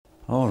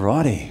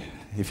Alrighty,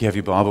 if you have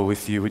your Bible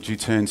with you, would you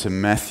turn to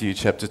Matthew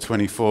chapter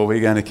 24?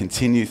 We're going to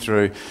continue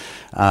through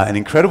an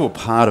incredible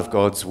part of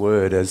God's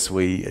Word as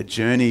we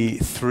journey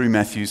through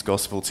Matthew's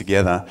Gospel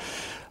together.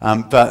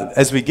 But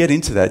as we get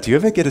into that, do you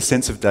ever get a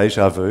sense of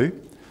deja vu?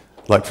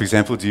 Like, for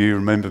example, do you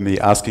remember me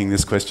asking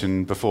this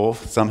question before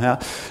somehow?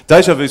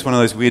 Deja vu is one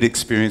of those weird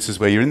experiences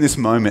where you're in this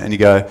moment and you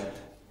go,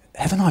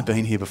 haven't I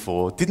been here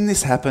before? Didn't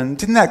this happen?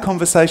 Didn't that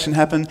conversation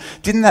happen?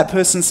 Didn't that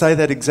person say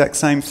that exact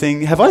same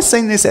thing? Have I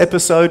seen this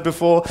episode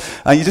before?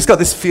 You just got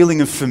this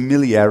feeling of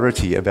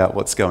familiarity about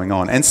what's going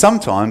on. And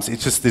sometimes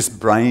it's just this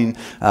brain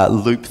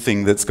loop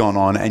thing that's gone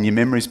on and your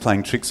memory's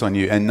playing tricks on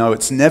you. And no,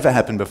 it's never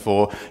happened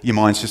before. Your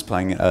mind's just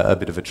playing a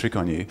bit of a trick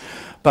on you.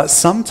 But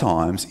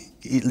sometimes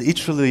it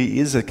literally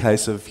is a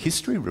case of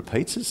history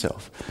repeats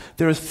itself.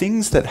 There are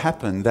things that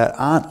happen that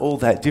aren't all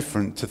that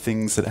different to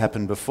things that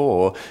happened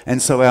before,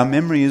 and so our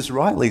memory is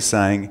rightly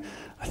saying,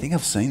 I think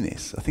I've seen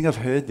this, I think I've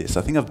heard this,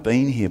 I think I've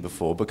been here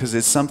before, because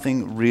there's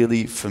something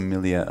really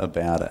familiar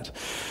about it.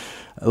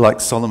 Like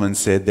Solomon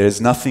said,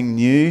 there's nothing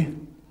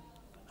new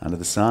under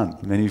the sun.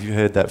 Many of you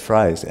heard that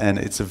phrase, and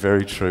it's a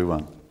very true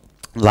one.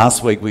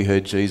 Last week we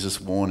heard Jesus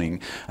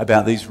warning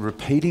about these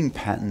repeating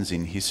patterns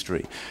in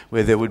history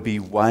where there would be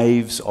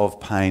waves of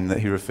pain that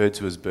he referred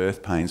to as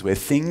birth pains, where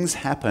things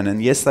happen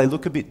and yes, they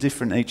look a bit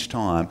different each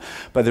time,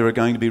 but there are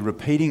going to be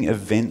repeating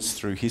events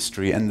through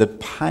history, and the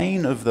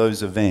pain of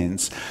those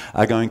events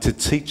are going to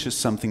teach us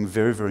something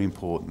very, very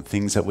important,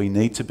 things that we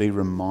need to be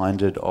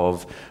reminded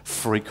of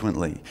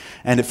frequently.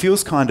 And it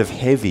feels kind of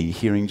heavy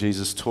hearing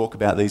Jesus talk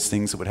about these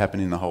things that would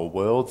happen in the whole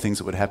world, things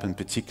that would happen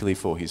particularly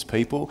for his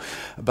people,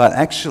 but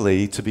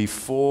actually to be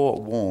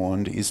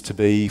forewarned is to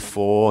be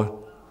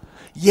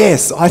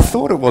Yes, I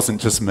thought it wasn't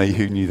just me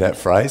who knew that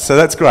phrase, so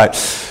that's great.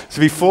 To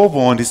be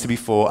forewarned is to be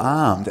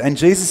forearmed. And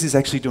Jesus is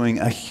actually doing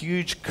a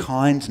huge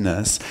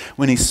kindness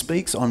when he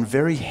speaks on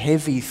very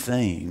heavy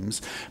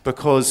themes,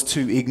 because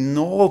to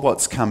ignore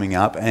what's coming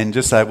up and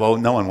just say, well,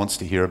 no one wants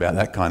to hear about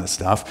that kind of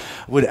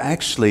stuff, would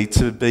actually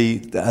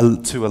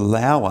to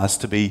allow us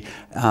to be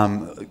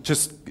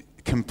just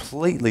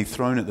completely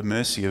thrown at the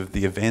mercy of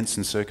the events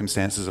and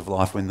circumstances of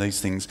life when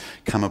these things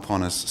come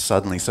upon us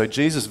suddenly. So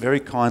Jesus very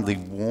kindly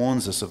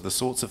warns us of the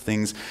sorts of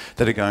things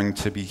that are going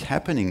to be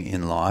happening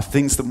in life,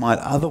 things that might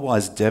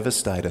otherwise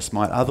devastate us,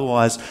 might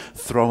otherwise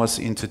throw us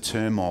into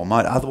turmoil,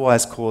 might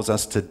otherwise cause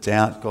us to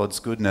doubt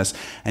God's goodness.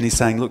 And he's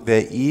saying, look,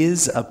 there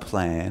is a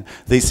plan.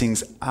 These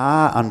things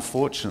are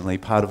unfortunately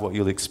part of what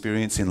you'll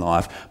experience in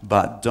life,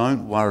 but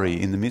don't worry.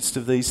 In the midst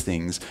of these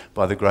things,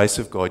 by the grace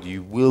of God,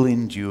 you will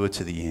endure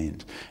to the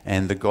end.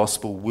 And the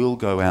gospel will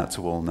go out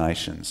to all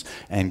nations,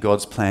 and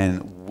God's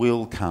plan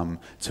will come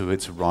to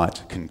its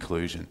right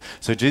conclusion.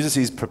 So Jesus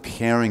is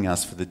preparing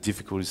us for the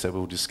difficulties that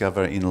we'll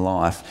discover in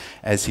life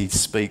as he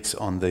speaks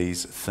on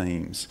these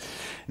themes.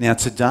 Now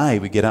today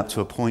we get up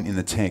to a point in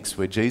the text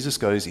where Jesus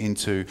goes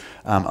into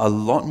a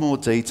lot more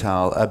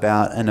detail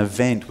about an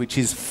event which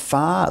is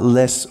far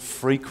less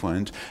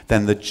frequent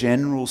than the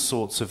general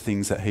sorts of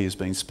things that he has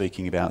been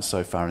speaking about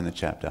so far in the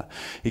chapter.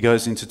 He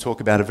goes into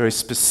talk about a very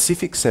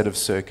specific set of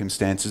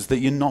circumstances that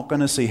you're not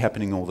going to see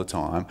happening all the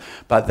time,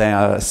 but they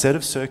are a set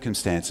of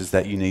circumstances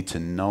that you need to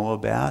know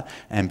about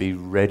and be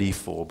ready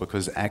for,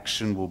 because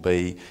action will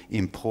be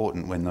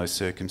important when those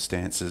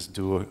circumstances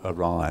do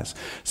arise.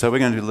 So we're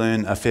going to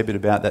learn a fair bit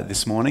about that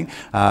this morning.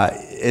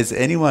 Has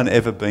anyone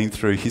ever been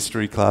through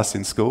history class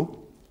in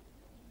school?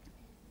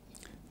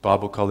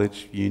 Bible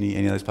college, uni,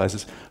 any of those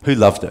places? Who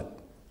loved it?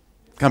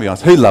 Can't be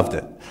honest, who loved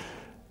it?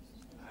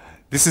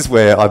 This is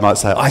where I might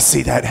say, I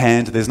see that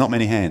hand. There's not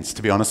many hands,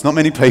 to be honest. Not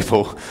many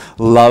people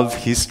love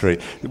history.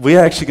 We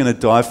are actually going to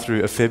dive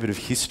through a fair bit of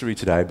history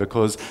today,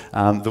 because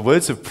the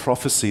words of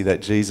prophecy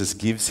that Jesus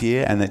gives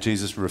here and that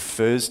Jesus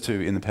refers to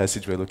in the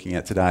passage we're looking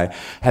at today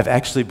have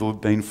actually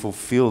been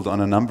fulfilled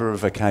on a number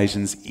of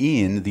occasions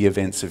in the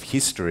events of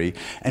history.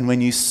 And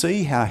when you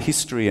see how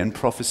history and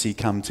prophecy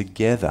come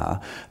together,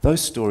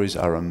 those stories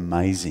are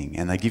amazing,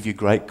 and they give you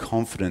great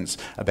confidence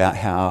about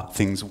how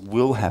things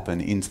will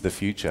happen into the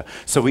future.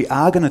 So we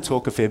are going to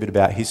talk a fair bit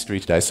about history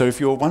today. So if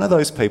you're one of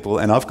those people,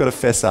 and I've got to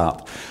fess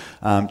up,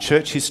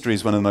 church history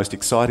is one of the most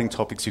exciting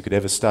topics you could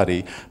ever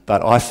study,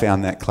 but I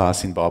found that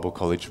class in Bible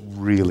college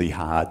really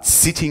hard.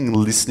 Sitting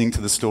listening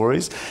to the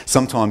stories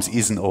sometimes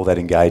isn't all that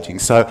engaging.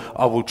 So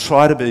I will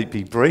try to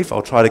be brief,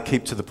 I'll try to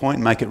keep to the point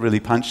and make it really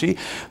punchy,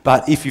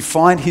 but if you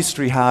find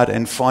history hard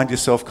and find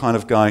yourself kind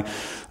of going,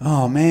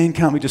 oh man,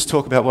 can't we just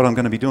talk about what I'm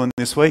going to be doing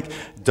this week?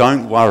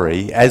 Don't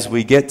worry, as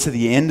we get to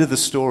the end of the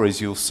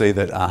stories, you'll see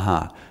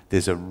that,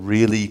 there's a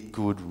really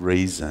good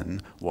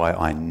reason why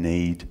I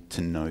need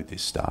to know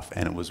this stuff,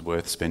 and it was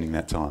worth spending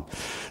that time.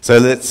 So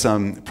let's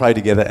pray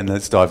together and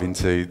let's dive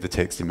into the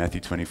text in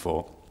Matthew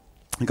 24.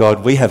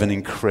 God, we have an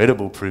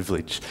incredible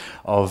privilege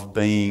of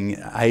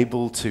being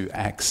able to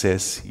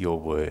access your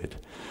word.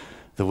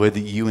 The word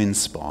that you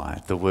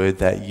inspired, the word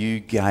that you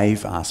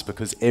gave us,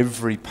 because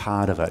every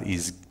part of it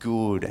is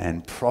good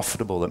and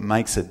profitable. It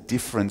makes a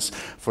difference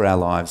for our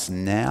lives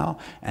now,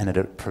 and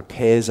it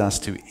prepares us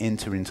to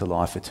enter into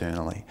life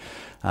eternally.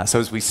 So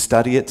as we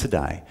study it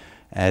today,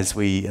 as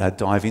we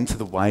dive into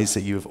the ways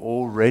that you have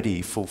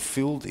already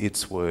fulfilled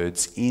its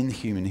words in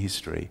human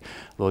history.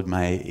 Lord,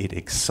 may it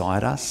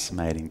excite us,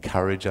 may it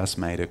encourage us,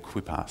 may it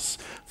equip us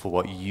for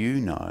what you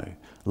know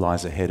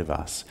lies ahead of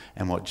us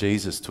and what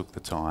Jesus took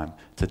the time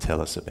to tell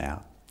us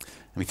about.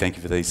 And we thank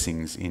you for these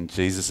things in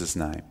Jesus'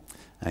 name.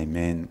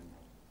 Amen.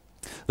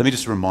 Let me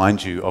just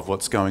remind you of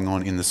what's going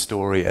on in the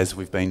story as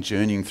we've been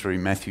journeying through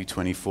Matthew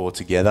 24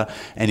 together.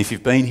 And if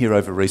you've been here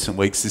over recent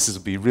weeks, this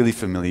will be really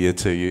familiar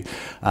to you.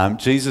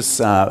 Jesus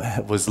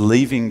was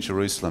leaving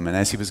Jerusalem, and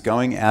as he was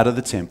going out of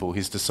the temple,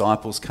 his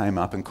disciples came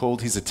up and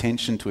called his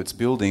attention to its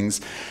buildings.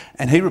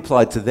 And he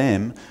replied to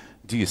them,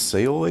 "Do you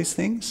see all these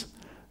things?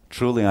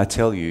 Truly I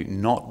tell you,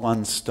 not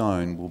one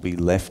stone will be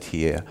left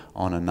here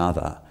on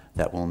another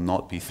that will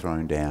not be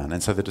thrown down."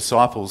 And so the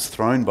disciples,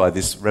 thrown by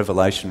this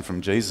revelation from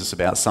Jesus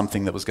about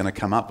something that was going to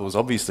come up, that was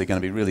obviously going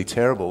to be really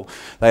terrible,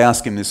 they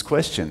ask him this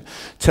question: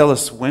 "Tell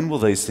us, when will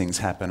these things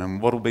happen,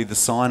 and what will be the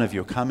sign of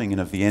your coming and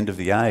of the end of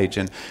the age?"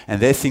 And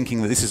they're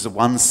thinking that this is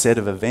one set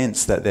of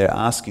events that they're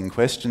asking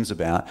questions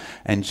about.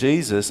 And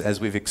Jesus,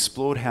 as we've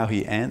explored how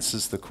he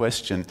answers the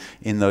question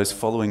in those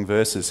following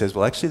verses, says,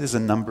 well, actually there's a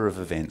number of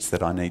events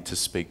that I need to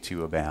speak to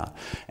you about.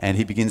 And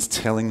he begins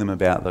telling them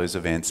about those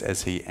events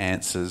as he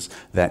answers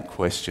that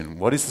question.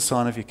 What is the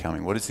sign of your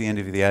coming? What is the end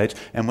of the age?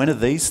 And when are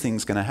these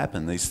things going to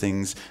happen? These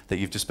things that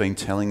you've just been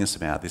telling us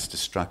about, this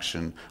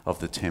destruction of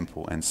the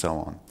temple and so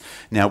on.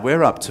 Now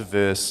we're up to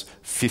verse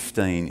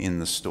 15 in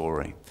the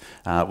story,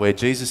 where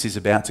Jesus is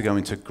about to go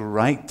into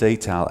great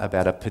detail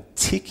about a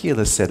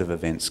particular set of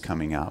events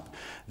coming up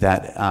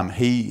that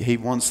he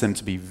wants them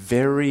to be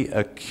very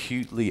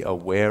acutely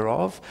aware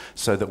of,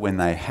 so that when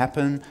they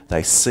happen,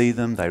 they see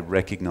them, they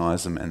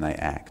recognise them, and they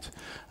act.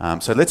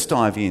 So let's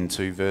dive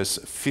into verse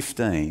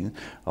 15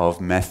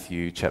 of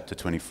Matthew chapter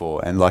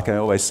 24. And like I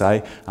always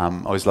say,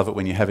 I always love it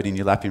when you have it in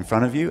your lap in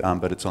front of you,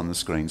 but it's on the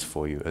screens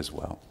for you as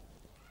well.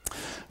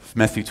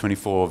 Matthew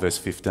 24, verse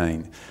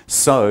 15.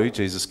 "So,"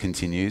 Jesus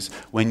continues,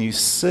 "when you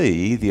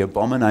see the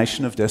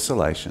abomination of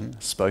desolation,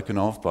 spoken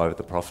of by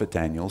the prophet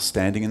Daniel,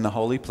 standing in the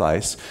holy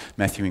place,"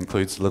 Matthew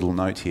includes a little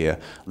note here,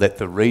 "let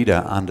the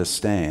reader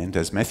understand."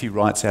 As Matthew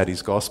writes out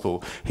his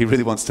gospel, he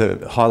really wants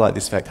to highlight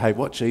this fact. Hey,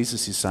 what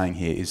Jesus is saying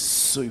here is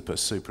super,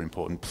 super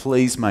important.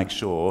 Please make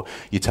sure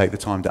you take the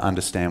time to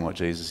understand what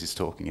Jesus is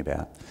talking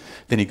about.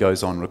 Then he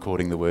goes on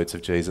recording the words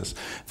of Jesus.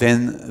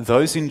 "Then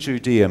those in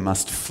Judea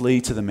must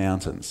flee to the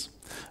mountains.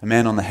 A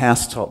man on the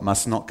housetop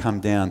must not come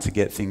down to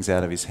get things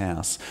out of his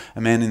house.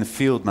 A man in the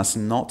field must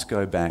not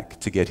go back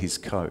to get his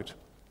coat.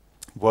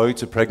 Woe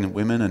to pregnant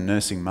women and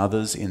nursing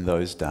mothers in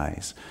those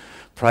days.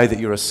 Pray that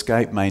your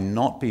escape may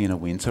not be in a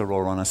winter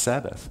or on a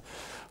Sabbath,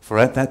 for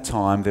at that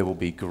time there will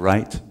be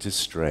great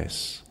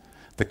distress,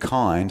 the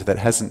kind that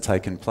hasn't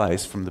taken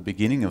place from the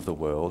beginning of the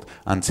world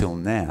until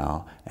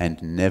now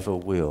and never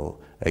will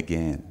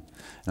again.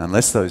 And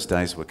unless those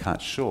days were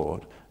cut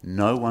short,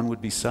 no one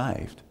would be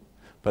saved.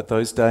 But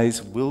those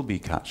days will be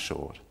cut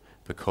short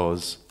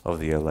because of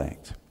the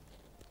elect."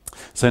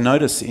 So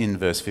notice in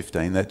verse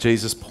 15 that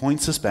Jesus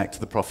points us back to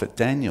the prophet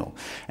Daniel,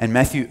 and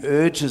Matthew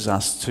urges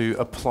us to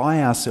apply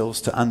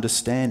ourselves to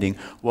understanding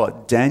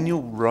what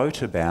Daniel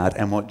wrote about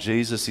and what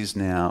Jesus is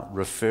now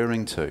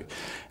referring to.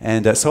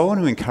 And so I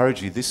want to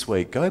encourage you this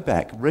week, go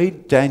back,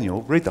 read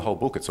Daniel, read the whole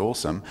book, it's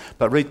awesome,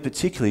 but read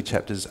particularly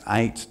chapters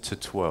 8 to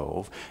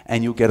 12,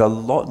 and you'll get a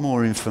lot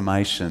more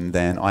information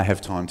than I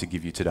have time to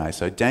give you today.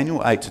 So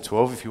Daniel 8 to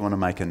 12, if you want to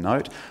make a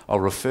note, I'll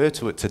refer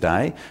to it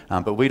today,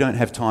 but we don't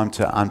have time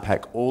to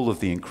unpack all of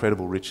the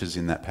incredible riches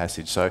in that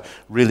passage. So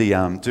really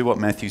do what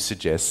Matthew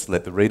suggests,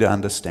 let the reader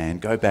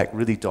understand, go back,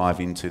 really dive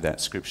into that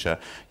scripture.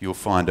 You'll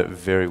find it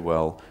very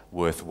well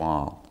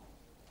worthwhile.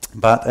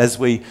 But as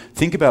we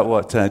think about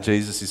what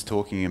Jesus is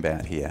talking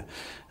about here,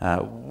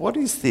 what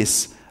is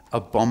this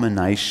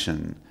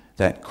abomination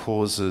that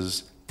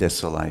causes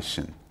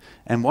desolation?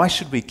 And why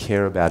should we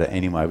care about it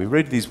anyway? We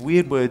read these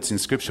weird words in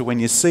Scripture. When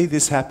you see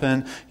this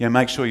happen,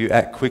 make sure you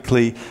act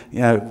quickly.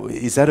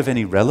 Is that of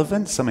any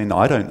relevance? I mean,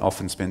 I don't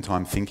often spend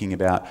time thinking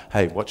about,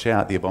 hey, watch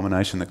out, the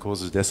abomination that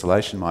causes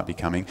desolation might be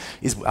coming.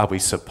 Are we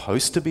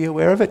supposed to be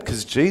aware of it?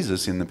 Because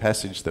Jesus, in the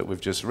passage that we've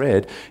just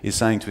read, is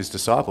saying to his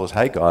disciples,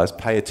 hey guys,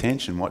 pay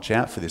attention, watch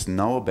out for this,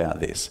 know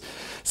about this.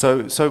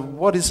 So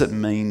what does it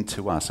mean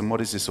to us, and what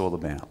is this all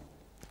about?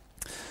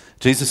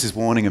 Jesus is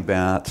warning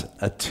about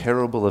a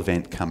terrible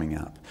event coming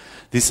up.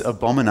 This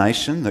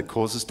abomination that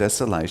causes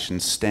desolation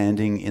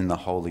standing in the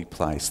holy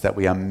place that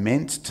we are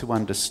meant to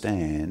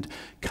understand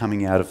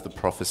coming out of the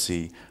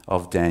prophecy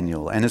of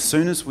Daniel. And as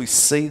soon as we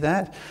see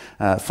that,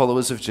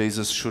 followers of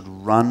Jesus should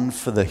run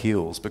for the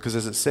hills, because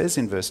as it says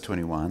in verse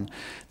 21,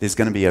 there's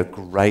going to be a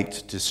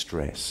great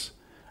distress,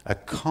 a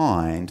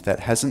kind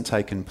that hasn't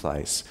taken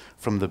place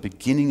from the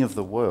beginning of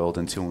the world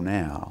until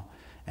now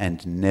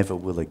and never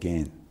will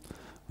again.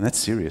 And that's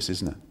serious,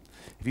 isn't it?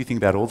 If you think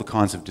about all the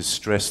kinds of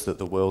distress that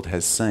the world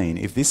has seen,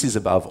 if this is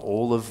above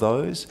all of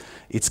those,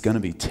 it's going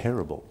to be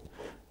terrible.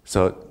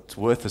 So it's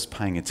worth us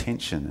paying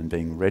attention and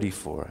being ready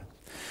for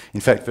it.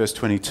 In fact, verse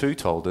 22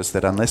 told us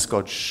that unless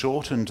God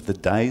shortened the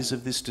days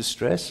of this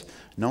distress,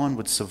 no one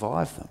would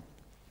survive them.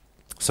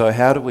 So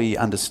how do we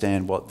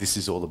understand what this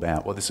is all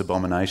about, what this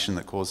abomination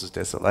that causes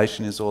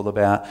desolation is all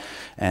about,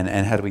 and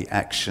how do we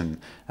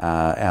action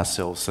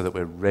ourselves so that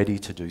we're ready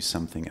to do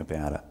something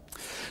about it?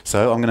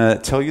 So I'm going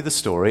to tell you the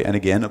story, and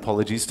again,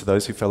 apologies to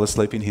those who fell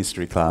asleep in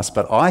history class,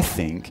 but I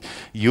think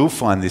you'll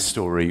find this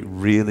story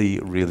really,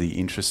 really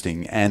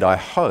interesting, and I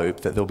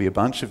hope that there'll be a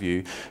bunch of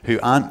you who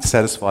aren't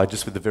satisfied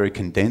just with the very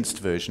condensed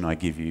version I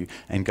give you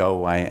and go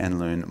away and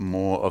learn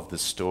more of the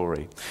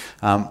story.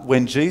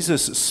 When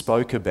Jesus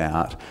spoke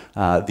about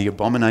the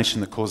abomination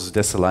that causes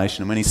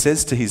desolation, and when he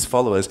says to his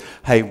followers,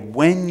 hey,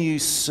 when you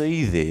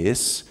see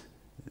this,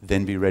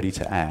 then be ready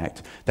to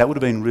act, that would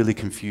have been really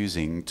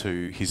confusing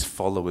to his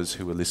followers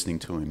who were listening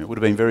to him. It would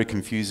have been very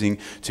confusing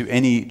to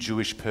any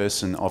Jewish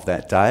person of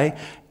that day,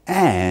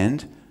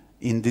 and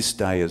in this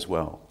day as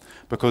well.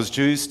 Because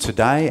Jews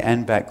today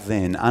and back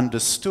then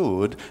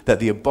understood that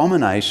the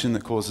abomination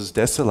that causes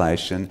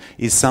desolation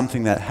is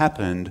something that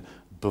happened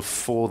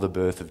before the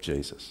birth of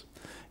Jesus.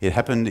 It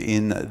happened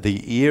in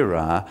the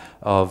era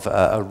of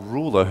a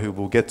ruler who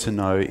we'll get to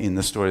know in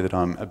the story that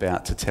I'm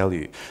about to tell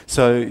you.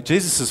 So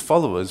Jesus'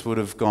 followers would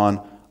have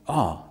gone,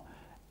 oh,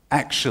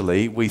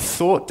 actually, we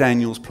thought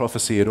Daniel's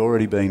prophecy had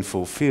already been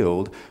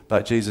fulfilled,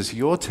 but Jesus,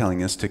 you're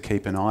telling us to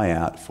keep an eye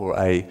out for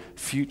a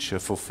future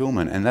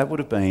fulfilment. And that would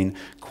have been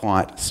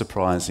quite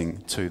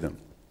surprising to them.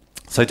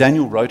 So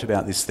Daniel wrote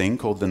about this thing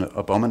called the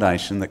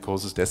abomination that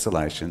causes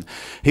desolation.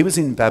 He was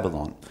in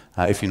Babylon,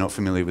 if you're not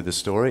familiar with the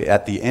story,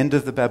 at the end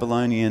of the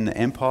Babylonian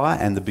Empire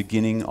and the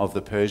beginning of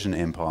the Persian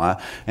Empire.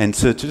 And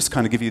to just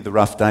kind of give you the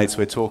rough dates,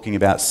 we're talking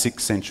about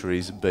 6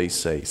 centuries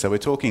BC. So we're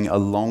talking a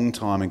long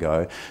time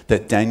ago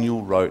that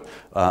Daniel wrote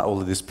all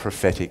of this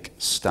prophetic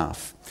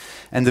stuff.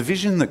 And the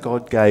vision that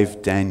God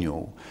gave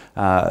Daniel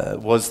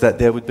was that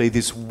there would be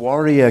this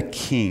warrior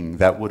king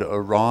that would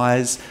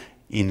arise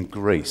in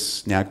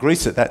Greece. Now,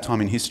 Greece at that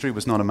time in history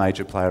was not a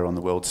major player on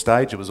the world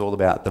stage. It was all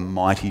about the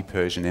mighty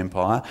Persian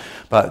Empire.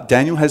 But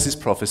Daniel has this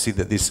prophecy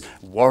that this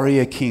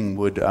warrior king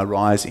would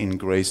arise in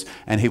Greece,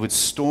 and he would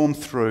storm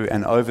through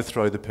and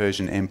overthrow the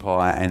Persian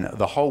Empire, and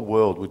the whole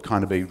world would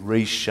kind of be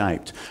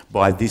reshaped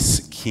by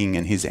this king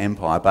and his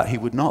empire. But he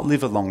would not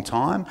live a long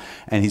time,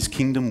 and his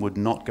kingdom would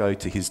not go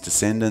to his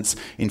descendants.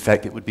 In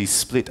fact, it would be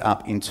split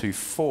up into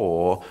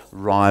 4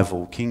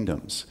 rival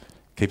kingdoms.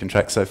 Keeping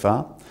track so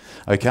far?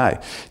 Okay,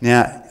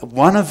 now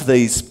one of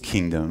these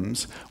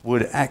kingdoms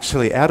would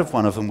actually, out of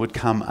one of them would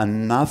come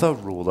another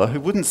ruler who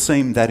wouldn't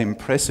seem that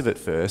impressive at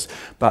first,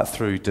 but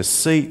through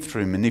deceit,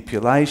 through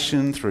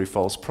manipulation, through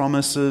false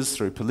promises,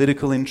 through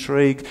political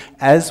intrigue,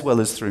 as well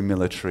as through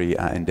military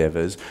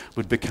endeavours,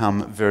 would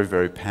become very,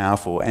 very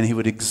powerful, and he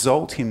would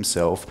exalt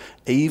himself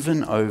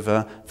even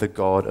over the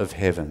God of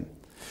heaven.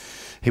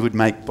 He would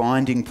make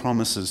binding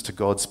promises to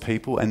God's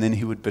people, and then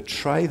he would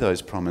betray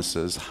those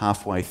promises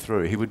halfway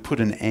through. He would put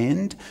an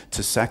end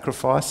to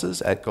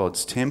sacrifices at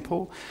God's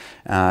temple,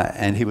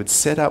 and he would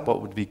set up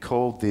what would be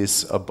called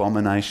this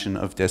abomination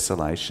of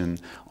desolation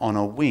on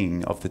a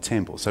wing of the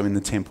temple, so in the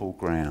temple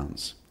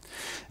grounds.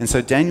 And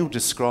so Daniel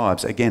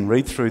describes, again,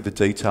 read through the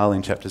detail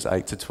in chapters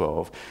 8 to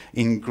 12,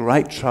 in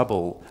great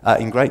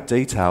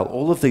detail,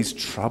 all of these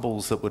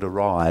troubles that would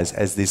arise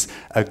as this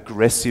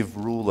aggressive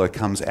ruler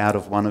comes out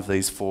of one of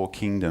these 4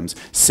 kingdoms,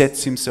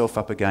 sets himself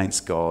up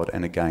against God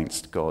and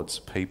against God's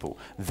people.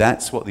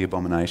 That's what the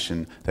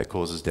abomination that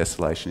causes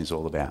desolation is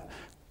all about.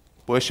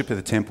 Worship of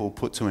the temple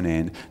put to an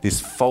end, this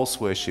false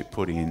worship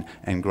put in,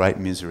 and great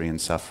misery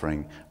and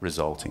suffering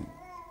resulting.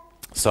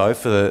 So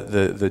for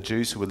the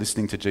Jews who were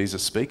listening to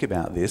Jesus speak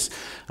about this,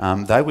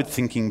 they were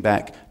thinking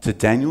back to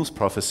Daniel's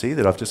prophecy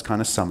that I've just kind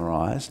of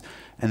summarised,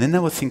 and then they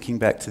were thinking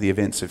back to the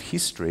events of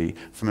history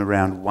from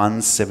around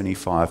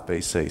 175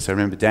 BC. So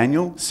remember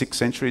Daniel, 6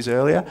 centuries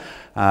earlier?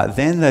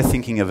 Then they're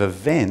thinking of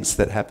events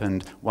that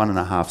happened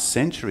 1.5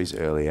 centuries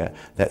earlier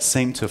that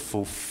seem to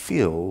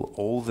fulfil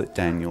all that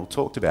Daniel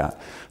talked about.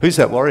 Who's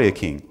that warrior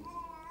king?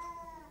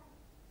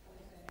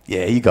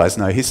 Yeah, you guys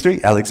know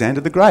history. Alexander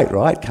the Great,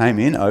 right? Came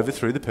in,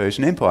 overthrew the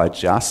Persian Empire,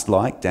 just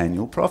like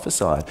Daniel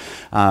prophesied.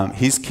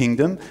 His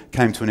kingdom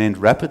came to an end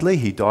rapidly.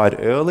 He died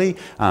early.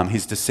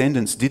 His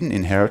descendants didn't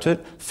inherit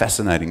it.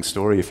 Fascinating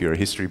story. If you're a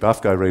history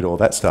buff, go read all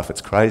that stuff.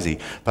 It's crazy.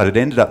 But it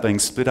ended up being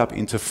split up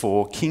into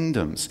 4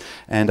 kingdoms.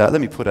 And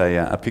let me put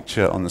a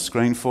picture on the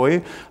screen for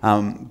you.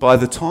 By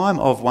the time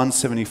of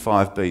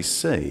 175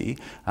 BC,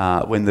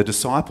 when the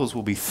disciples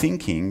will be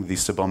thinking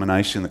this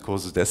abomination that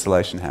causes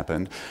desolation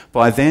happened,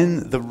 by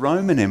then the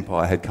Roman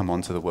Empire had come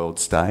onto the world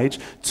stage.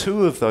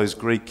 2 of those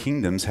Greek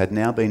kingdoms had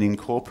now been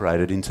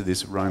incorporated into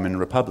this Roman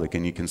Republic,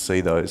 and you can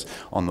see those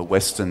on the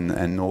western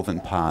and northern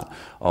part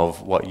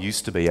of what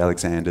used to be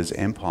Alexander's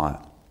empire.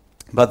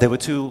 But there were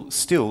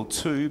still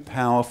two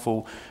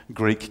powerful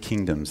Greek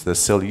kingdoms, the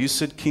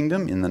Seleucid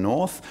kingdom in the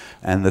north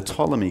and the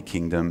Ptolemy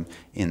kingdom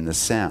in the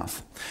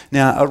south.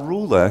 Now, a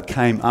ruler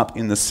came up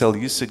in the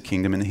Seleucid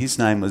kingdom, and his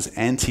name was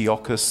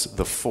Antiochus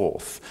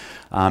IV.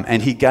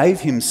 And he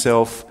gave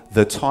himself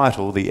the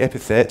title, the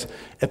epithet,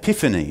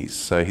 Epiphanes.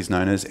 So he's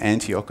known as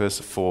Antiochus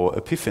IV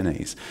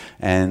Epiphanes.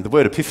 And the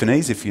word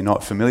Epiphanes, if you're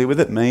not familiar with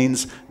it,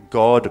 means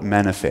God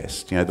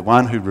manifest. The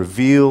one who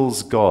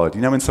reveals God.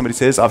 When somebody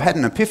says, I've had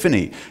an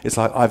epiphany, it's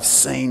like, I've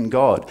seen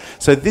God.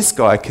 So this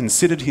guy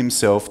considered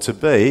himself to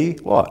be,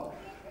 what?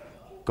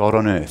 God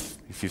on earth.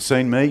 If you've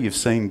seen me, you've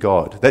seen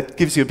God. That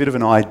gives you a bit of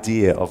an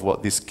idea of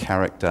what this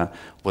character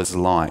was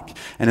like.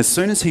 And as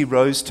soon as he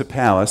rose to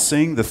power,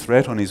 seeing the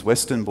threat on his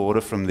western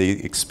border from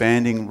the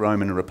expanding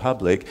Roman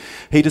Republic,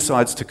 he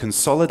decides to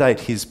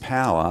consolidate his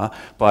power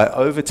by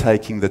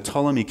overtaking the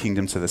Ptolemy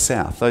kingdom to the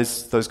south.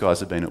 Those guys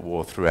have been at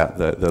war throughout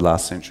the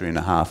last century and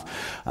a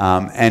half.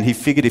 And he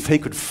figured if he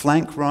could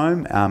flank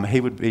Rome,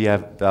 he would be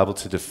able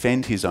to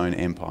defend his own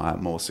empire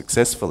more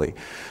successfully.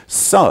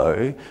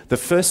 So the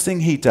first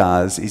thing he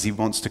does is he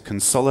wants to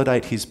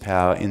consolidate his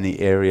power in the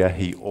area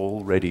he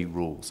already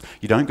rules.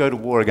 You don't go to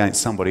war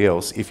against somebody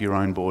else if your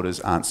own borders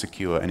aren't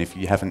secure and if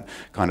you haven't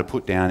kind of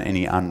put down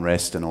any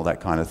unrest and all that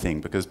kind of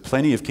thing, because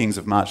plenty of kings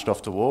have marched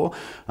off to war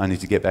only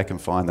to get back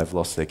and find they've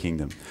lost their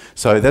kingdom.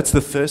 So that's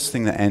the first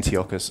thing that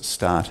Antiochus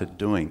started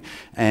doing.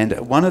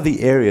 And one of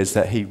the areas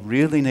that he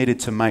really needed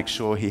to make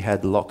sure he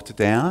had locked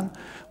down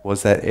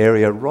was that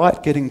area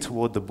right getting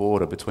toward the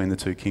border between the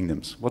two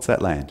kingdoms. What's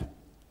that land?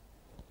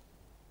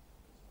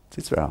 It's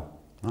Israel,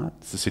 right?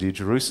 It's the city of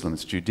Jerusalem,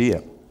 it's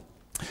Judea.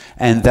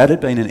 And that had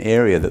been an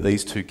area that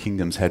these two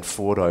kingdoms had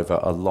fought over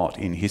a lot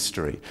in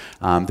history.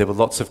 There were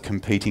lots of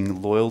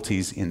competing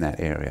loyalties in that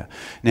area.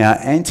 Now,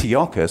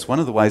 Antiochus, one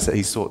of the ways that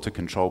he sought to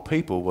control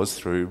people was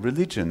through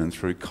religion and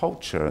through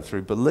culture,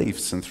 through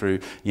beliefs and through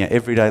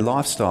everyday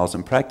lifestyles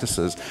and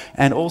practices,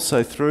 and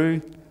also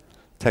through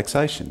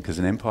taxation, because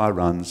an empire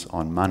runs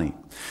on money.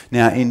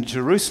 Now, in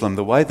Jerusalem,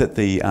 the way that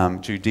the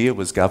Judea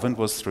was governed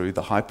was through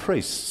the high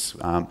priests.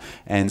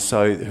 And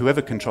so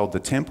whoever controlled the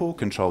temple,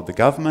 controlled the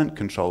government,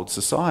 controlled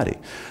society.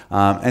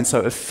 And so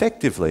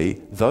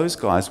effectively, those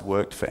guys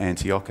worked for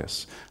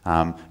Antiochus.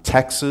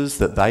 Taxes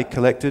that they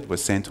collected were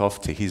sent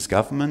off to his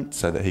government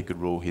so that he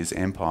could rule his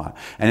empire.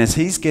 And as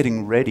he's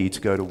getting ready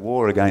to go to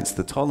war against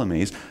the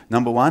Ptolemies,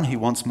 number one, he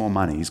wants more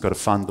money. He's got to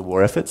fund the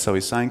war effort. So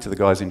he's saying to the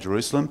guys in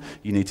Jerusalem,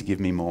 you need to give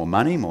me more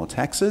money, more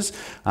taxes.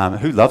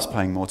 Who loves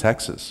paying more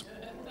taxes?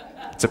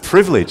 It's a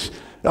privilege.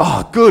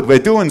 Oh, good, we're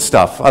doing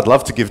stuff. I'd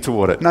love to give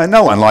toward it.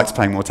 No one likes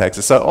paying more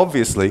taxes. So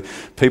obviously,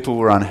 people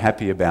were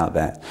unhappy about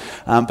that.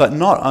 But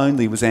not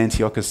only was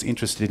Antiochus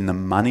interested in the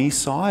money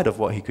side of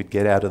what he could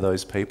get out of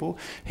those people,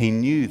 he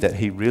knew that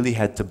he really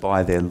had to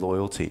buy their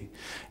loyalty.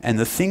 And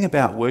the thing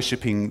about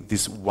worshipping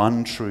this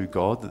one true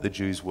God that the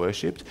Jews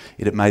worshipped,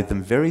 it made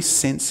them very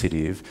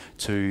sensitive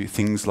to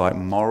things like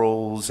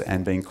morals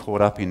and being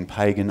caught up in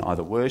pagan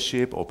either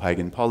worship or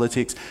pagan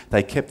politics.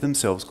 They kept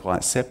themselves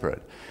quite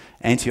separate.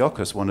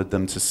 Antiochus wanted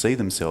them to see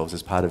themselves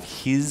as part of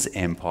his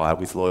empire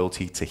with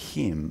loyalty to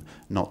him,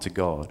 not to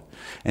God.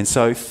 And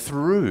so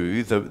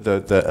through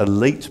the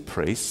elite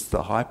priests,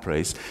 the high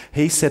priests,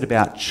 he set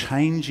about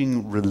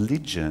changing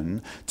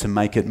religion to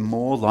make it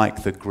more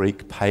like the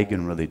Greek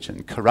pagan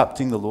religion,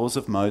 corrupting the laws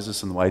of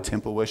Moses and the way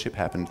temple worship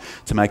happened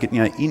to make it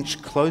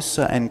inch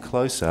closer and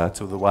closer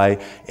to the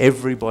way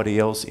everybody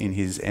else in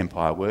his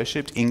empire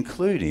worshipped,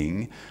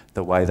 including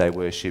the way they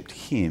worshipped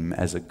him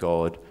as a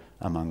god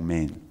among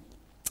men.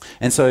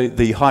 And so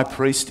the high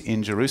priest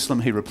in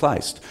Jerusalem he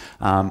replaced.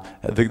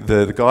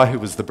 The guy who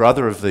was the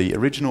brother of the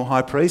original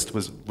high priest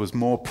was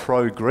more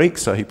pro-Greek,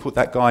 so he put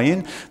that guy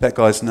in. That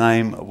guy's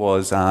name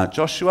was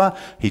Joshua.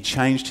 He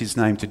changed his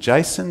name to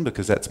Jason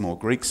because that's more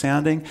Greek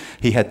sounding.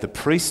 He had the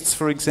priests,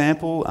 for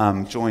example,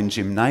 join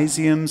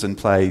gymnasiums and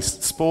play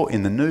sport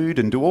in the nude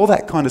and do all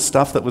that kind of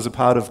stuff that was a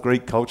part of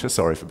Greek culture.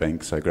 Sorry for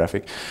being so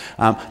graphic.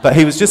 But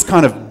he was just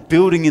kind of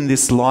building in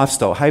this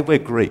lifestyle. Hey, we're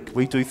Greek.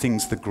 We do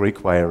things the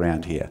Greek way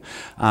around here.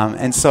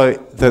 And so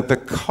the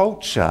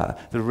culture,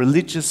 the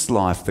religious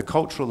life, the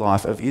cultural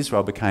life of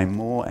Israel became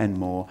more and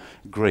more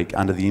Greek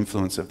under the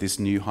influence of this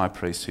new high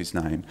priest whose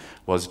name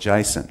was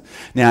Jason.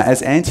 Now,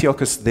 as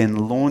Antiochus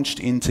then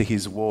launched into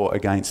his war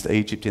against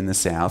Egypt in the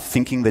south,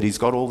 thinking that he's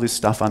got all this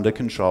stuff under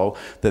control,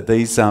 that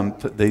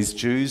these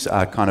Jews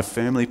are kind of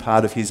firmly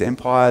part of his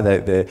empire,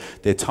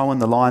 they're towing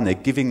the line, they're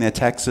giving their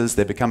taxes,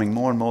 they're becoming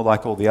more and more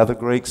like all the other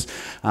Greeks,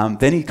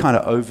 then he kind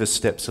of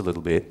oversteps a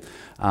little bit.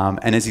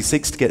 And as he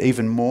seeks to get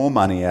even more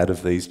money out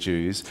of these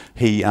Jews,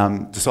 he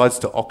decides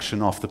to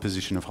auction off the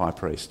position of high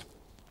priest.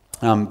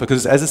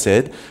 Because, as I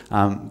said,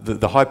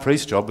 the high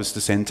priest job was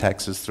to send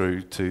taxes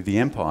through to the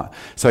empire.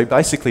 So he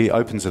basically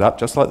opens it up,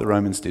 just like the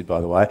Romans did,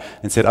 by the way,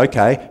 and said,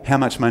 okay, how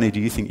much money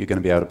do you think you're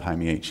going to be able to pay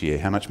me each year?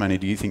 How much money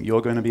do you think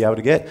you're going to be able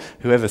to get?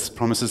 Whoever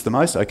promises the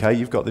most, okay,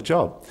 you've got the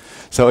job.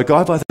 So a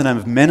guy by the name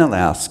of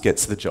Menelaus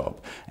gets the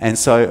job. And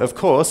so, of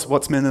course,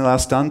 what's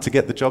Menelaus done to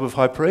get the job of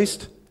high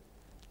priest?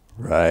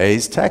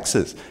 Raise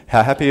taxes.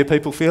 How happy are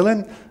people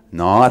feeling?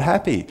 Not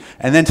happy.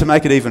 And then to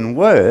make it even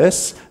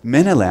worse,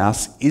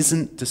 Menelaus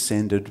isn't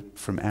descended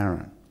from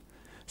Aaron.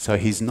 So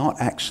he's not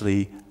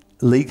actually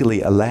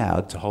legally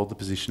allowed to hold the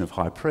position of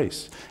high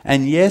priest.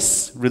 And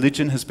yes,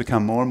 religion has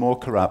become more and more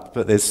corrupt,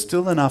 but there's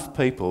still enough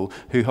people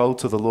who hold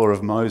to the law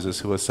of Moses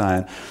who are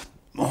saying,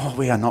 oh,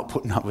 we are not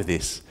putting up with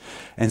this.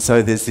 And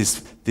so there's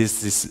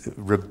this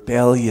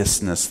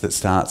rebelliousness that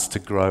starts to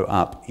grow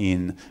up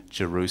in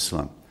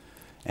Jerusalem.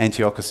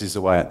 Antiochus is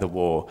away at the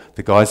war.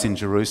 The guys in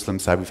Jerusalem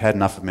say, we've had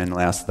enough of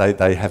Menelaus.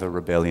 They have a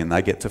rebellion.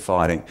 They get to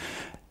fighting.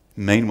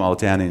 Meanwhile,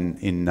 down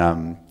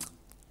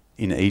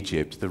in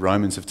Egypt, the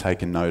Romans have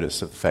taken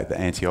notice of the fact that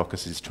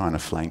Antiochus is trying to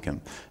flank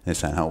them. They're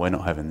saying, oh, we're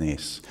not having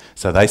this.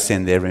 So they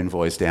send their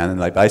envoys down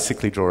and they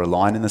basically draw a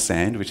line in the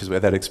sand, which is where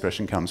that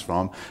expression comes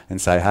from,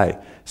 and say, hey,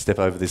 step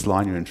over this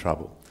line, you're in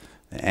trouble.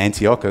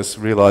 Antiochus,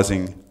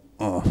 realising,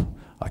 oh,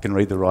 I can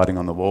read the writing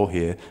on the wall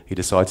here, he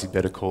decides he'd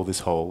better call this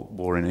whole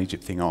war in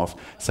Egypt thing off.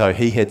 So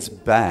he heads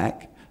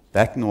back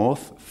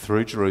north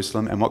through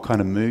Jerusalem, and what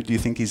kind of mood do you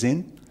think he's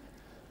in?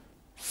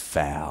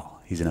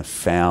 Foul. He's in a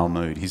foul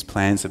mood. His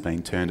plans have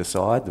been turned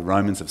aside. The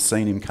Romans have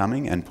seen him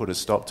coming and put a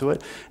stop to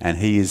it, and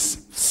he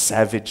is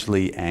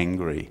savagely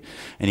angry.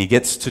 And he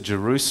gets to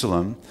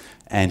Jerusalem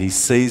and he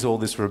sees all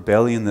this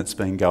rebellion that's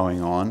been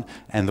going on,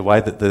 and the way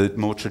that the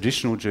more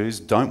traditional Jews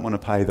don't want to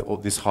pay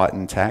this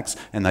heightened tax,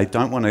 and they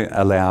don't want to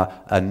allow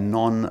a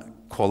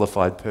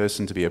non-qualified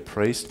person to be a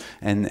priest,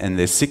 and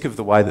they're sick of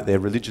the way that their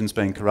religion's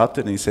been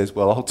corrupted, and he says,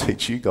 well, I'll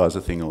teach you guys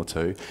a thing or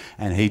two,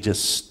 and he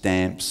just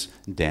stamps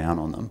down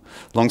on them.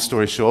 Long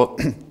story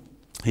short,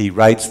 he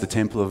raids the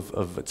temple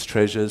of its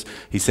treasures.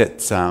 He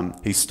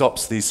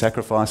stops these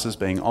sacrifices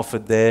being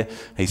offered there.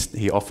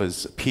 He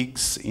offers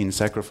pigs in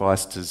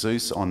sacrifice to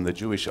Zeus on the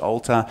Jewish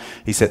altar.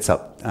 He sets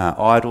up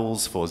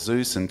idols for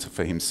Zeus and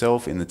for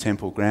himself in the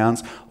temple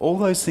grounds. All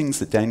those things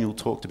that Daniel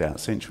talked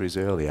about centuries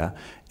earlier,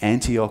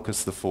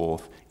 Antiochus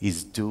IV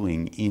is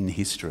doing in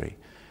history.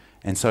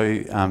 And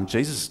so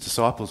Jesus'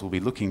 disciples will be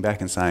looking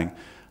back and saying,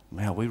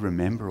 wow, we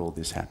remember all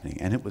this happening,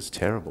 and it was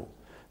terrible.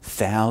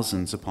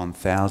 Thousands upon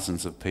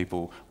thousands of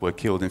people were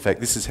killed. In fact,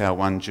 this is how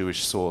one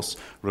Jewish source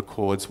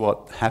records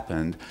what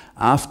happened.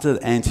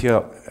 After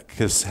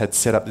Antiochus had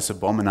set up this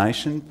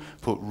abomination,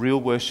 put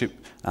real worship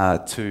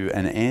to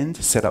an end,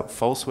 set up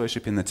false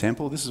worship in the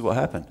temple, this is what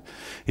happened.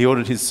 He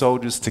ordered his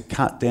soldiers to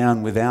cut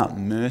down without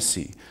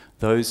mercy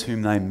those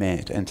whom they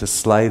met, and to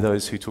slay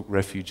those who took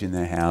refuge in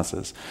their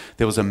houses.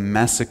 There was a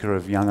massacre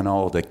of young and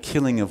old, a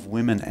killing of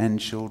women and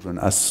children,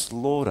 a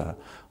slaughter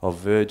of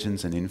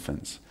virgins and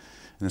infants.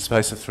 In the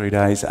space of 3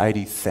 days,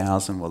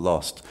 80,000 were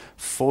lost,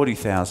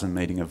 40,000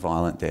 meeting a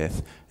violent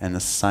death, and the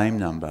same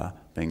number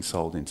being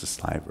sold into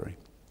slavery.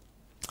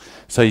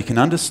 So you can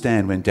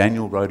understand when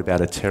Daniel wrote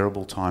about a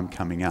terrible time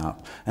coming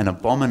up, an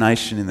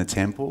abomination in the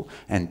temple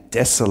and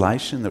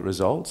desolation that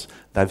results,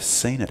 they've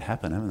seen it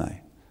happen, haven't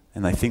they?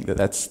 And they think that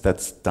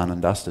that's done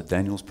and dusted.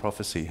 Daniel's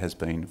prophecy has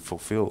been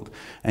fulfilled.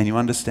 And you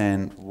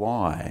understand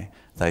why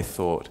they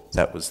thought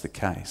that was the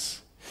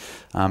case.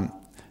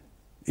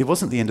 It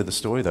wasn't the end of the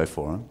story, though,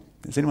 for them.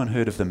 Has anyone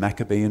heard of the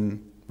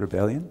Maccabean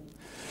rebellion?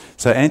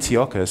 So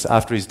Antiochus,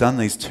 after he's done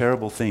these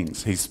terrible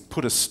things, he's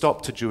put a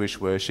stop to Jewish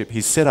worship,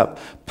 he's set up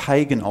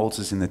pagan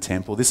altars in the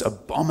temple, this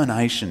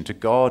abomination to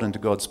God and to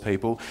God's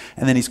people,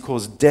 and then he's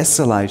caused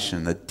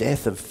desolation, the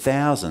death of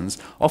thousands.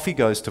 Off he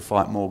goes to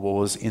fight more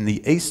wars in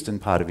the eastern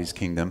part of his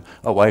kingdom,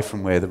 away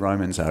from where the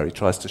Romans are. He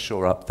tries to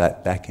shore up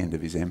that back end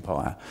of his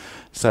empire.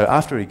 So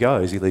after he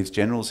goes, he leaves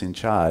generals in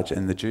charge,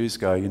 and the Jews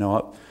go, you know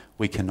what?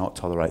 We cannot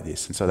tolerate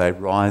this. And so they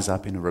rise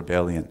up in a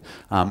rebellion.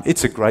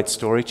 It's a great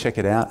story. Check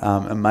it out.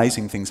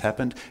 Amazing things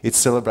happened. It's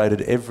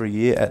celebrated every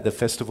year at the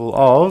festival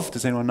of,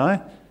 does anyone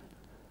know?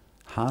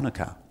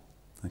 Hanukkah.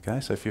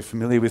 Okay, so if you're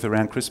familiar with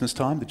around Christmas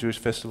time, the Jewish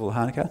festival of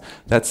Hanukkah,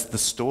 that's the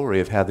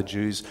story of how the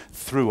Jews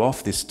threw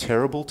off this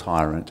terrible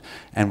tyrant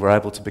and were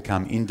able to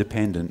become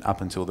independent up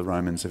until the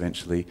Romans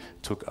eventually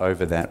took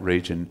over that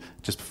region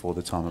just before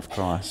the time of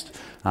Christ.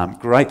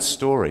 Great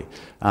story.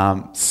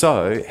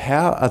 So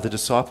how are the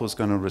disciples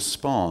going to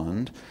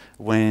respond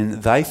when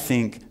they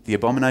think the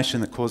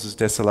abomination that causes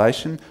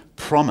desolation,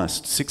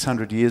 promised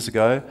 600 years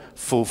ago,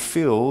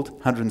 fulfilled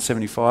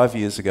 175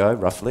 years ago,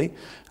 roughly,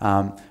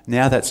 now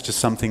that's just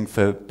something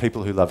for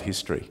people who love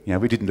history. You know,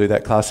 we didn't do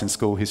that class in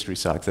school, history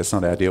sucks, that's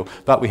not our deal.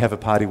 But we have a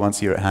party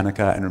once a year at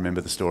Hanukkah and remember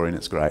the story and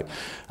it's great.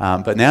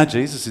 But now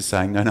Jesus is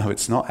saying, no,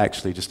 it's not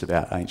actually just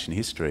about ancient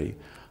history.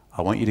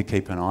 I want you to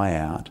keep an eye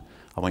out.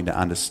 I want you to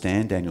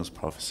understand Daniel's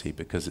prophecy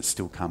because it's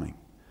still coming.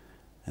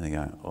 And they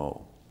go,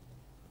 oh,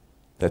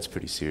 that's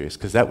pretty serious,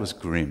 because that was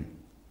grim.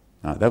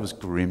 No, that was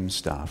grim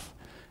stuff.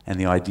 And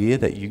the idea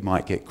that you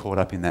might get caught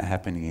up in that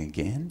happening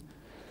again,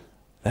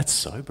 that's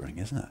sobering,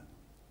 isn't it?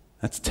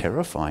 That's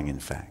terrifying, in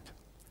fact.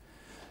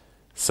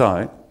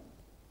 So,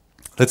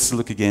 let's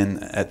look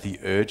again at the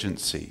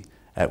urgency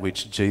at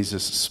which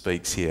Jesus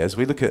speaks here. As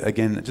we look at,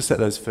 again, just at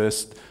those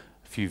first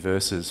few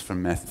verses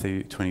from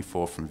Matthew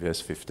 24 from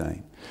verse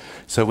 15.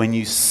 So when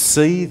you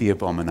see the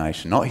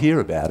abomination, not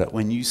hear about it,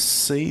 when you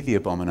see the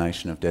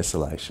abomination of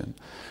desolation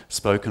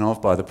spoken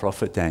of by the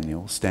prophet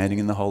Daniel standing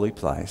in the holy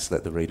place,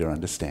 let the reader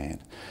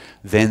understand.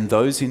 Then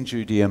those in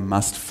Judea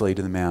must flee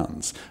to the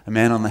mountains. A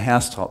man on the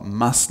housetop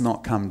must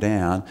not come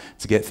down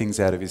to get things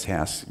out of his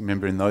house.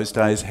 Remember, in those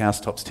days,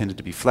 housetops tended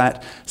to be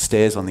flat,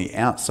 stairs on the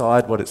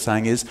outside. What it's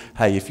saying is,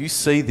 hey, if you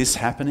see this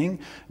happening,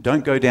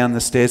 don't go down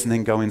the stairs and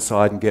then go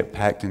inside and get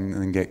packed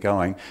and get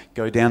going.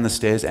 Go down the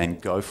stairs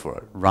and go for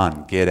it.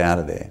 Run, get out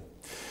of there.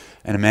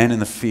 And a man in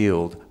the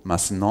field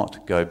must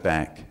not go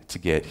back to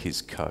get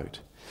his coat.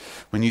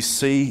 When you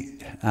see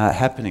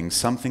happening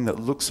something that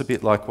looks a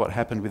bit like what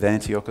happened with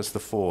Antiochus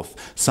IV,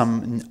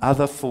 some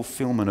other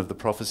fulfilment of the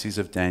prophecies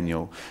of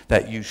Daniel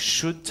that you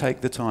should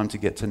take the time to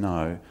get to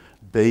know,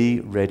 be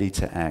ready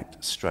to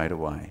act straight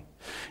away.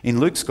 In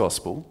Luke's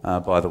Gospel,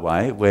 by the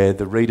way, where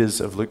the readers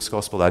of Luke's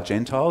Gospel are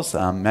Gentiles,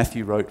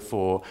 Matthew wrote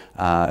for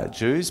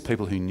Jews,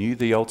 people who knew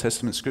the Old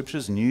Testament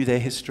scriptures, knew their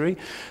history.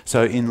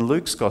 So in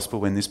Luke's Gospel,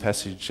 when this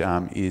passage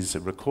is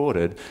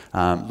recorded,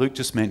 Luke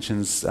just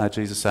mentions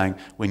Jesus saying,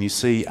 when you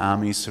see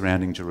armies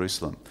surrounding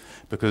Jerusalem,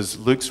 because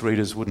Luke's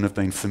readers wouldn't have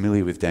been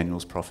familiar with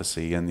Daniel's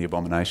prophecy and the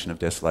abomination of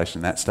desolation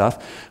and that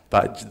stuff,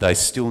 but they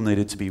still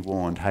needed to be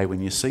warned, hey,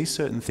 when you see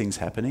certain things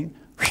happening,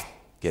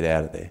 get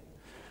out of there.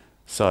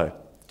 So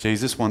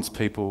Jesus wants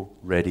people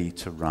ready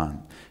to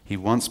run. He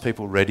wants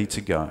people ready to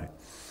go.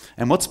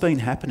 And what's been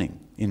happening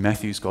in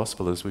Matthew's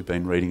Gospel as we've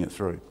been reading it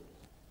through?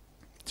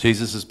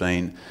 Jesus has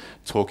been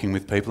talking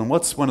with people. And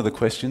what's one of the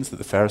questions that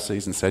the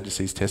Pharisees and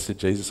Sadducees tested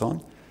Jesus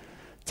on?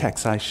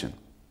 Taxation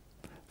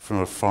from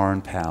a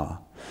foreign power.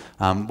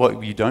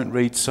 What you don't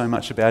read so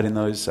much about in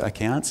those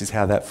accounts is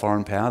how that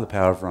foreign power, the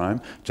power of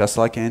Rome, just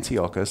like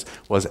Antiochus,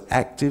 was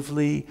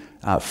actively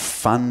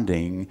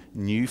funding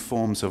new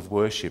forms of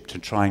worship to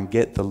try and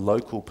get the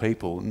local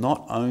people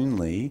not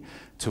only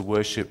to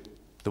worship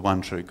the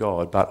one true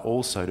God, but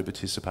also to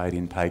participate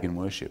in pagan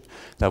worship.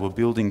 They were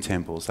building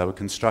temples, they were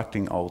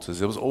constructing altars,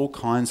 there was all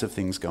kinds of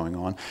things going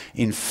on.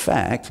 In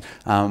fact,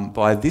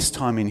 by this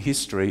time in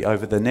history,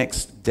 over the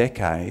next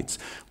decades,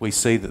 we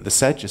see that the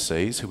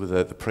Sadducees, who were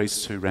the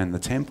priests who ran the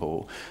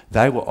temple,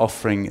 they were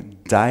offering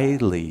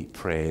daily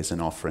prayers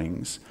and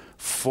offerings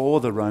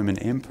for the Roman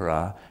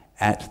emperor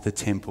at the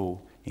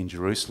temple in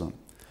Jerusalem.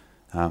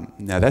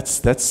 Now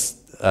that's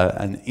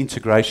an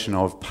integration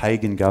of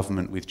pagan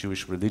government with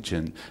Jewish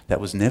religion that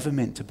was never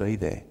meant to be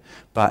there.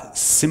 But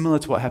similar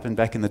to what happened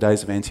back in the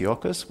days of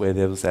Antiochus, where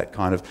there was that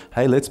kind of,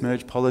 hey, let's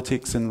merge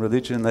politics and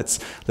religion, let's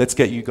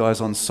get you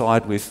guys on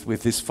side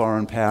with this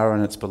foreign power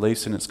and its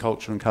beliefs and its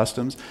culture and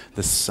customs,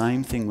 the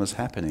same thing was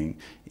happening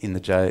in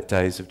the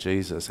days of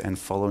Jesus and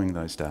following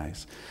those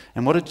days.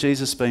 And what had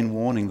Jesus been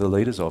warning the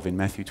leaders of in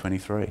Matthew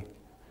 23?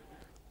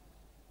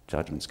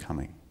 Judgment's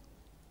coming.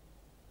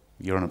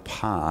 You're on a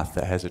path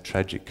that has a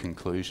tragic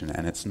conclusion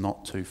and it's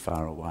not too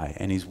far away.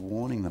 And he's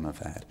warning them of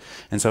that.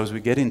 And so as we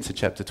get into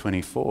chapter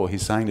 24,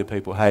 he's saying to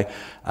people, hey,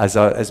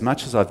 as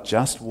much as I've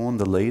just warned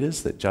the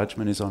leaders that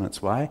judgment is on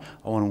its way,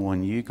 I want to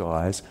warn you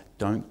guys,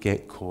 don't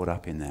get caught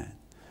up in that.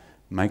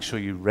 Make sure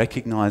you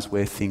recognise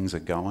where things are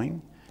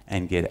going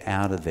and get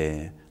out of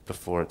there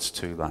before it's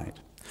too late.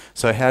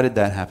 So how did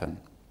that happen?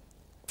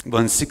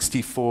 Well, in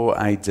 64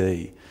 AD,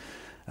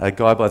 a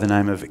guy by the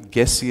name of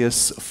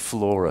Gessius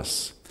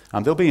Florus.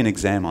 There'll be an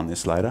exam on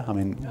this later. I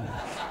mean,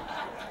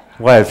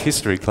 way of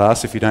history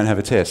class if you don't have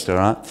a test, all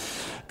right?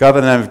 A guy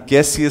by the name of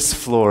Gessius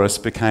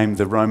Florus became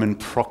the Roman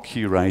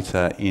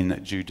procurator in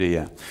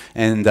Judea.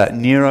 And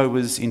Nero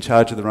was in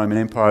charge of the Roman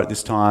Empire at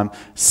this time.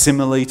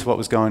 Similarly to what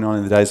was going on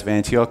in the days of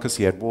Antiochus,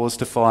 he had wars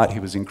to fight, he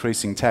was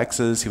increasing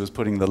taxes, he was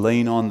putting the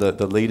lien on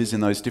the leaders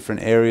in those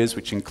different areas,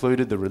 which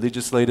included the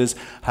religious leaders.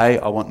 Hey,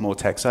 I want more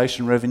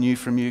taxation revenue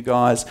from you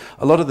guys.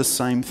 A lot of the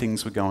same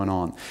things were going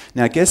on.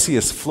 Now,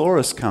 Gessius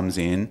Florus comes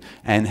in,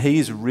 and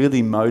he's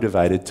really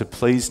motivated to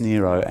please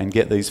Nero and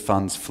get these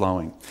funds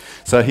flowing.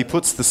 So he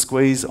puts the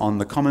squeeze on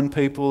the common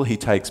people, he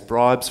takes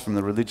bribes from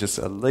the religious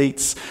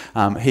elites,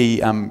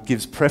 he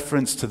gives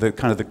preference to the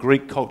kind of the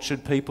Greek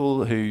cultured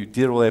people who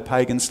did all their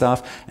pagan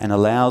stuff and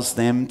allows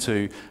them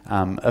to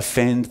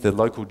offend the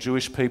local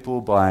Jewish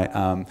people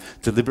by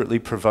deliberately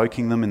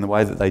provoking them in the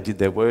way that they did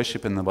their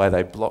worship and the way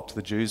they blocked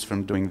the Jews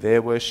from doing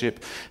their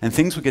worship. And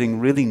things were getting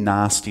really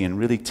nasty and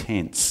really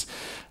tense.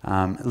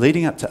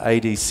 Leading up to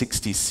AD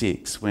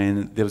 66,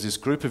 when there was this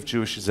group of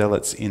Jewish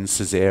zealots in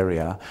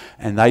Caesarea,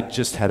 and they'd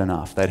just had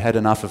enough. They'd had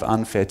enough of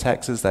unfair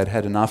taxes, they'd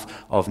had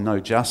enough of no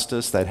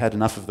justice, they'd had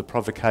enough of the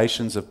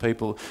provocations of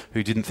people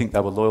who didn't think they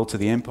were loyal to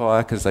the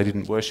empire because they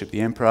didn't worship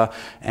the emperor,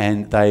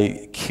 and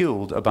they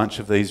killed a bunch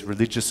of these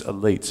religious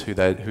elites who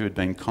had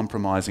been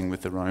compromising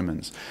with the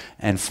Romans.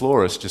 And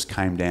Florus just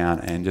came down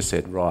and just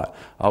said, right,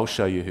 I'll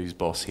show you who's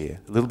boss here.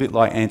 A little bit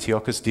like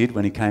Antiochus did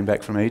when he came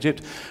back from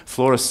Egypt.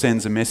 Florus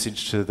sends a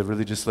message to the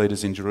religious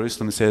leaders in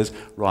Jerusalem and says,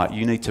 right,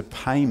 you need to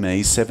pay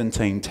me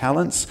 17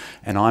 talents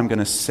and I'm going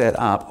to set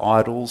up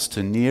idols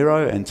to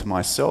Nero and to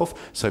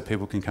myself so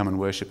people can come and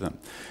worship them.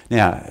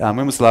 Now,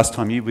 when was the last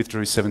time you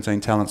withdrew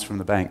 17 talents from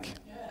the bank?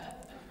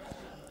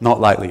 Not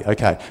lately.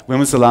 Okay. When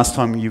was the last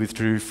time you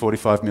withdrew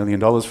 $45 million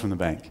from the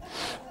bank?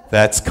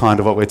 That's kind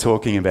of what we're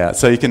talking about.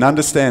 So you can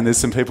understand there's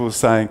some people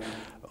saying,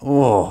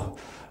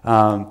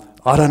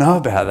 I don't know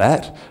about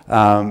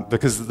that,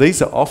 because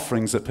these are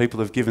offerings that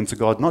people have given to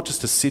God, not just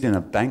to sit in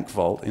a bank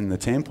vault in the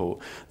temple.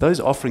 Those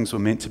offerings were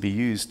meant to be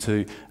used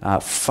to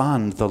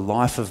fund the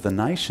life of the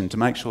nation, to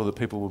make sure that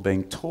people were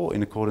being taught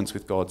in accordance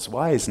with God's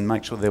ways and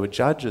make sure there were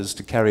judges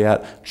to carry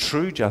out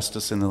true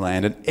justice in the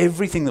land. And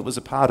everything that was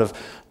a part of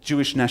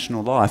Jewish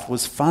national life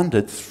was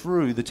funded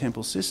through the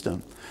temple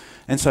system.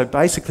 And so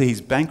basically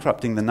he's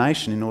bankrupting the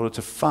nation in order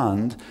to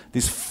fund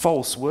this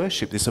false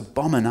worship, this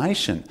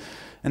abomination.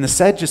 And the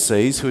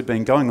Sadducees, who had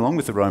been going along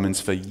with the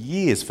Romans for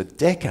years, for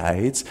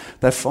decades,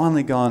 they've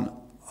finally gone,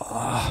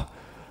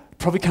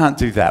 probably can't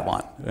do that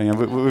one. You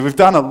know, we've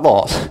done a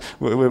lot.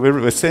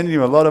 We're sending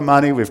you a lot of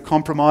money. We've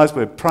compromised.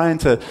 We're praying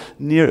to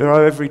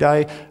Nero every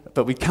day.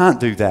 But we can't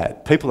do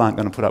that. People aren't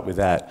going to put up with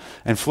that.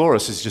 And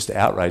Florus is just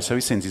outraged. So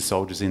he sends his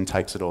soldiers in,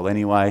 takes it all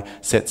anyway,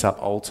 sets up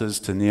altars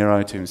to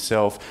Nero, to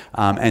himself,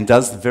 and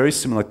does very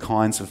similar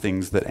kinds of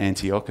things that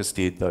Antiochus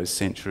did those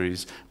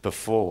centuries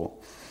before.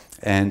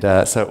 And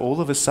so all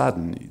of a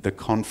sudden, the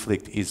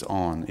conflict is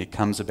on. It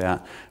comes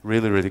about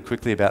really, really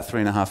quickly. About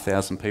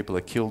 3,500 people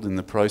are killed in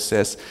the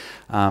process.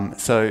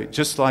 So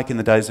just like in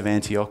the days of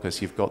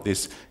Antiochus, you've got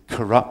this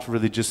corrupt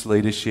religious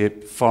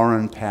leadership,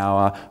 foreign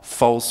power,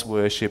 false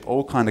worship,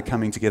 all kind of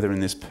coming together in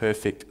this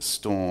perfect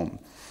storm.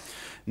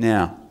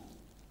 Now,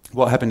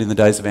 what happened in the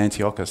days of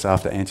Antiochus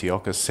after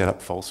Antiochus set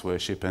up false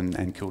worship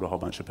and killed a whole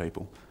bunch of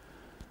people?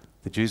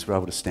 The Jews were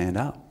able to stand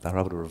up. They were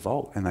able to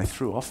revolt, and they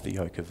threw off the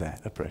yoke of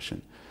that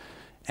oppression.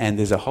 And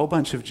there's a whole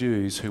bunch of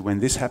Jews who, when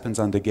this happens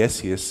under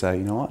Gessius, say,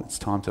 you know what, it's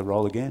time to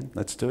roll again.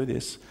 Let's do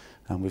this.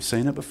 We've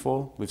seen it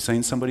before. We've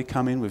seen somebody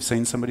come in. We've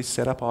seen somebody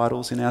set up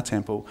idols in our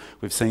temple.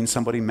 We've seen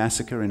somebody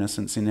massacre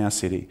innocents in our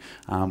city.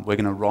 We're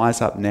going to rise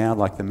up now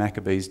like the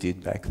Maccabees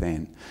did back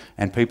then.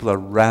 And people are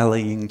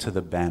rallying to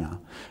the banner.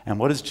 And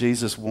what has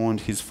Jesus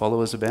warned his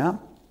followers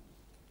about?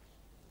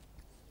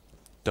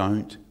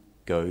 Don't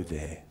go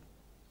there.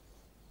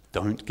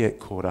 Don't get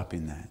caught up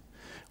in that.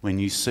 When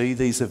you see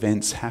these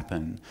events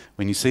happen,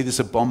 when you see this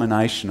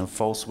abomination of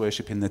false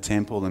worship in the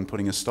temple and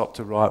putting a stop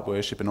to right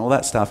worship and all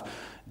that stuff,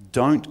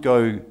 don't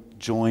go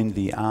join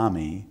the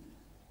army,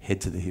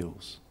 head to the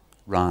hills.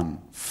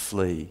 Run,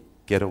 flee,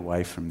 get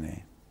away from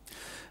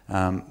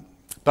there.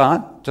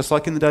 But, just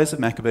like in the days of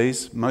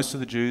Maccabees, most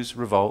of the Jews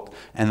revolt,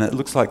 and it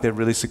looks like they're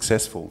really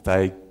successful.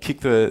 They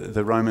kick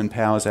the Roman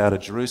powers out of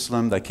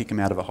Jerusalem, they kick them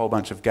out of a whole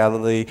bunch of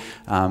Galilee,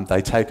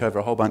 they take over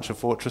a whole bunch of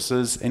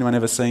fortresses. Anyone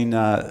ever seen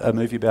a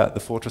movie about the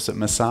fortress at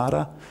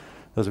Masada?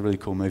 There was a really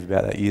cool movie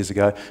about that years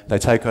ago. They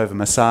take over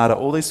Masada,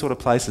 all these sort of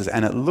places,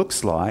 and it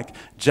looks like,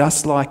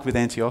 just like with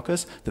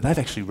Antiochus, that they've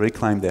actually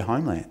reclaimed their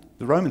homeland.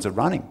 The Romans are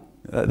running.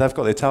 They've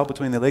got their tail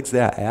between their legs,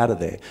 they're out of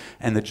there.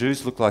 And the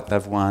Jews look like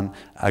they've won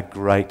a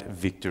great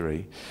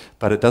victory.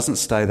 But it doesn't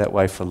stay that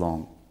way for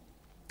long.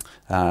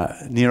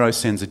 Nero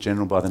sends a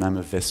general by the name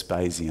of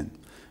Vespasian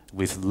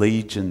with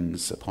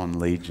legions upon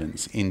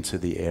legions into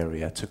the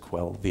area to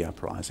quell the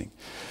uprising.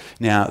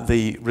 Now,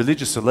 the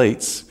religious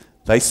elites,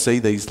 they see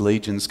these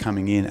legions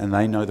coming in and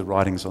they know the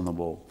writings on the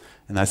wall.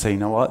 And they say, you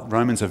know what,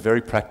 Romans are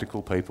very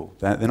practical people.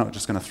 They're not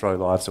just going to throw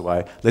lives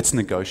away. Let's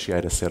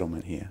negotiate a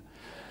settlement here.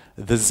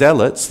 The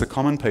zealots, the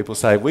common people,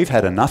 say, we've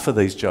had enough of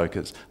these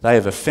jokers. They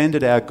have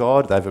offended our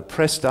God. They've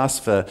oppressed us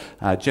for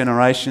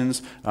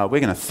generations. We're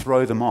going to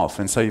throw them off.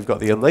 And so you've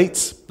got the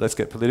elites, let's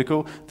get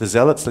political. The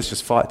zealots, let's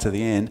just fight to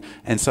the end.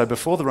 And so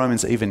before the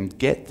Romans even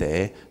get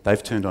there,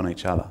 they've turned on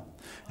each other.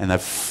 And they've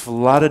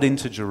flooded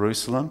into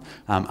Jerusalem.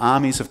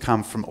 Armies have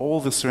come from all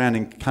the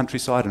surrounding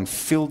countryside and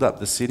filled up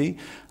the city.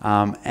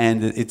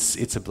 And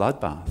it's a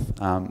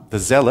bloodbath. The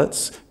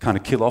zealots kind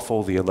of kill off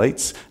all the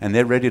elites, and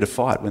they're ready to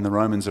fight when the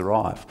Romans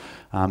arrive.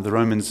 The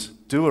Romans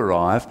do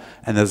arrive,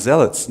 and the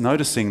zealots,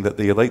 noticing that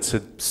the elites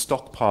had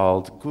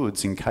stockpiled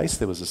goods in case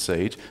there was a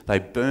siege, they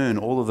burn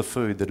all of the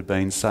food that had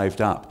been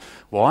saved up.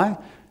 Why?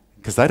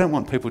 Because they don't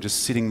want people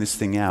just sitting this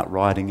thing out,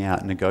 riding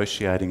out,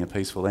 negotiating a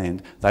peaceful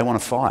end. They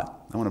want to fight.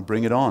 They want to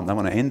bring it on. They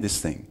want to end this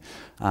thing.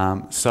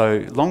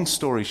 So long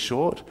story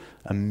short,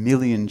 1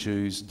 million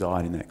Jews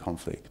died in that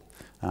conflict.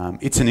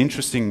 It's an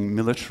interesting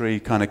military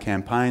kind of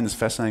campaign. There's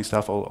fascinating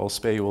stuff. I'll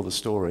spare you all the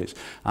stories.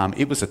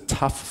 It was a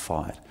tough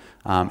fight.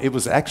 It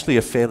was actually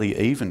a fairly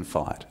even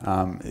fight.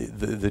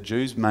 The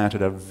Jews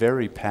mounted a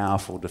very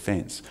powerful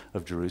defence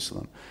of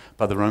Jerusalem.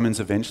 But the Romans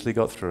eventually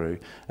got through,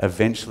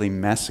 eventually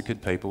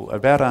massacred people.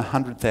 About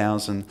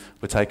 100,000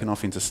 were taken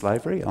off into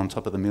slavery on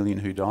top of the 1 million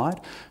who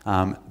died.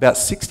 About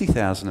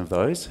 60,000 of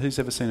those, who's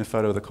ever seen a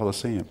photo of the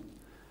Colosseum?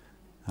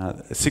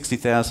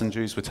 60,000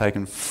 Jews were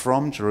taken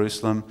from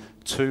Jerusalem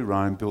to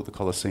Rome, built the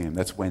Colosseum.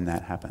 That's when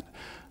that happened.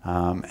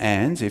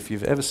 And if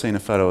you've ever seen a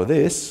photo of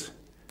this,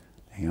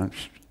 hang on,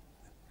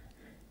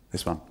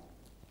 this one.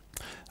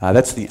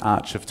 That's the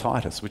Arch of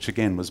Titus, which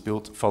again was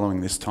built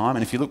following this time.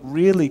 And if you look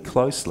really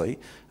closely,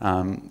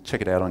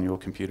 check it out on your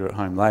computer at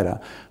home later,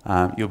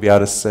 you'll be able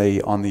to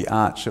see on the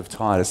Arch of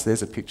Titus,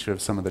 there's a picture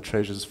of some of the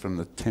treasures from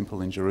the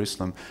temple in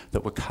Jerusalem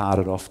that were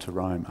carted off to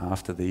Rome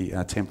after the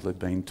temple had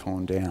been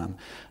torn down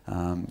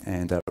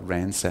and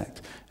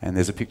ransacked. And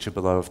there's a picture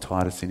below of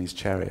Titus in his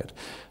chariot.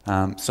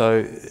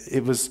 So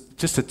it was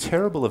just a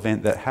terrible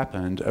event that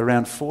happened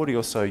around 40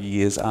 or so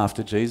years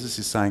after Jesus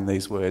is saying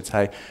these words.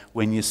 Hey,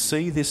 when you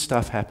see this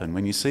stuff happen,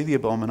 when you see the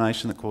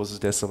abomination that causes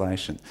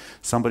desolation,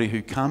 somebody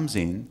who comes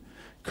in,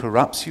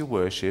 corrupts your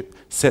worship,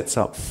 sets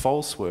up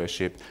false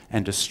worship,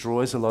 and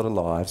destroys a lot of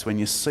lives, when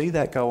you see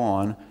that go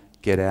on,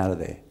 get out of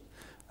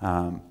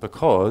there.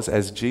 Because,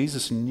 as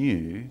Jesus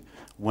knew,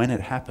 when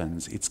it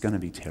happens, it's going to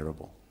be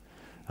terrible.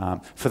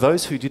 For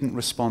those who didn't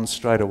respond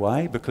straight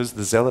away, because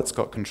the zealots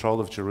got control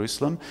of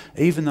Jerusalem,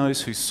 even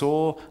those who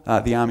saw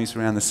the armies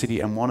around the city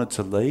and wanted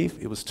to leave,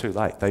 it was too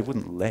late. They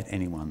wouldn't let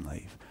anyone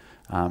leave.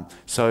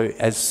 So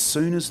as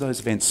soon as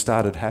those events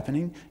started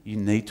happening, you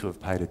need to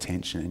have paid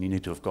attention and you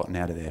need to have gotten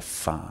out of there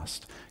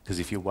fast. Because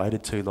if you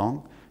waited too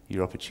long,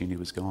 your opportunity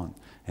was gone.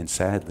 And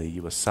sadly,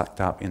 you were sucked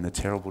up in the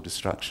terrible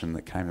destruction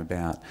that came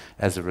about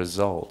as a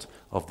result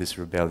of this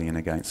rebellion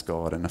against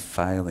God and a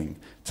failing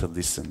to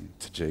listen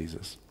to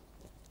Jesus.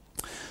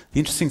 The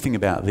interesting thing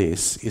about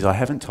this is I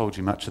haven't told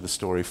you much of the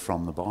story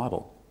from the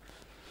Bible,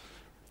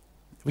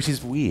 which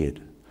is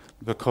weird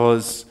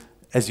because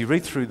as you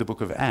read through the book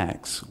of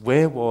Acts,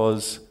 where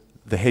was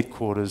the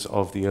headquarters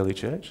of the early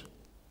church?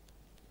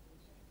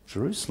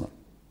 Jerusalem.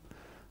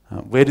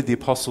 Where did the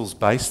apostles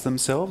base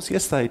themselves?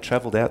 Yes, they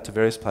travelled out to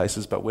various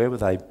places, but where were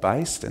they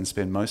based and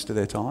spend most of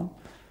their time?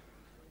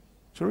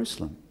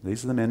 Jerusalem.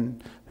 These are the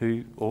men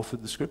who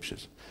authored the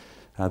scriptures.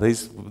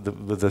 These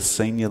were the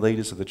senior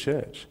leaders of the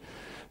church.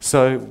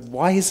 So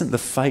why isn't the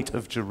fate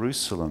of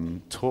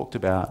Jerusalem talked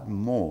about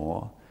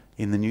more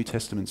in the New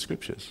Testament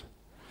scriptures?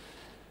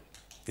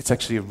 It's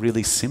actually a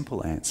really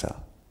simple answer.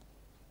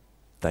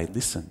 They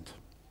listened.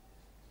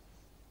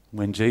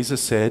 When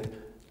Jesus said,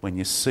 when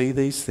you see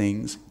these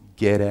things,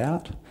 get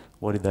out,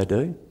 what did they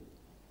do?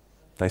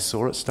 They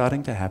saw it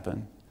starting to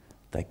happen.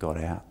 They got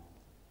out.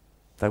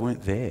 They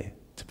weren't there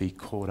to be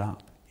caught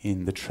up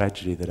in the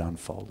tragedy that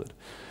unfolded.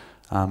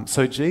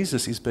 So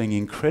Jesus is being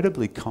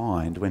incredibly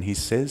kind when he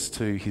says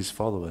to his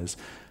followers,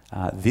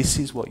 this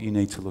is what you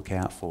need to look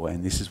out for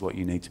and this is what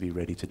you need to be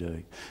ready to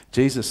do.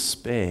 Jesus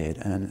spared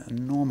an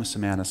enormous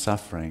amount of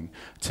suffering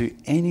to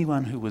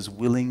anyone who was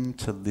willing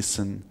to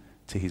listen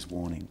to his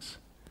warnings.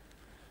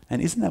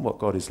 And isn't that what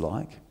God is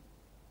like?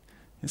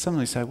 And some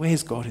of you say,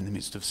 where's God in the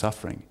midst of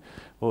suffering?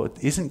 Well,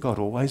 isn't God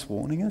always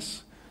warning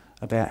us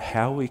about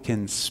how we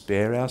can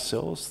spare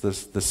ourselves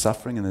the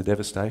suffering and the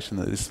devastation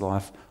that this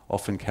life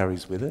often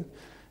carries with it,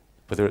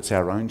 whether it's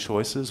our own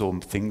choices or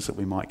things that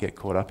we might get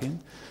caught up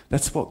in?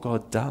 That's what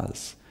God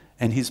does.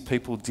 And his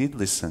people did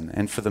listen.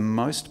 And for the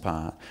most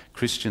part,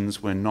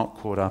 Christians were not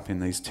caught up in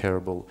these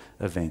terrible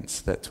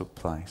events that took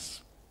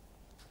place.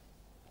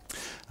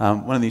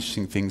 One of the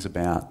interesting things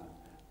about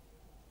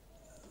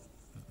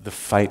the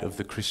fate of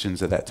the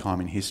Christians at that time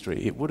in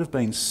history, it would have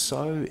been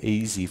so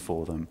easy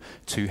for them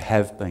to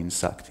have been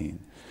sucked in,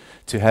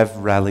 to have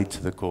rallied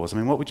to the cause. I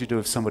mean, what would you do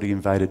if somebody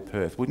invaded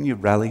Perth? Wouldn't you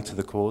rally to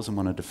the cause and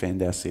want to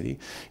defend our city?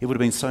 It would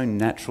have been so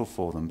natural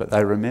for them. But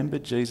they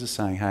remembered Jesus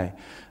saying, hey,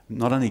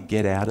 not only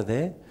get out of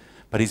there,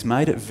 but he's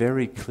made it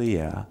very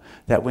clear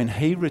that when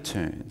he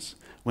returns,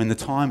 when the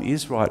time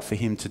is right for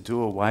him to do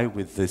away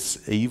with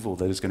this evil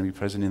that is going to be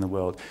present in the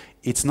world,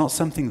 it's not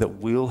something that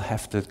we'll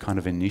have to kind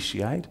of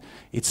initiate.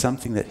 It's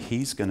something that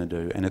he's going to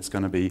do, and it's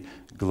going to be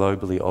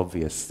globally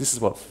obvious. This is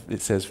what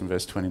it says from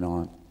verse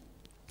 29.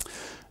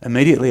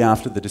 Immediately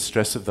after the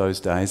distress of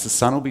those days, the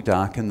sun will be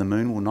darkened, the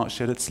moon will not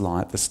shed its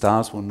light, the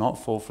stars will not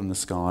fall from the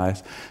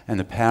skies, and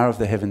the power of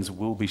the heavens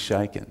will be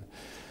shaken.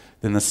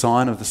 Then the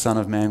sign of the Son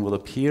of Man will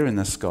appear in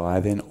the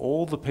sky, then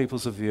all the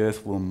peoples of the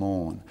earth will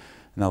mourn,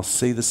 and they'll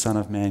see the Son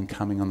of Man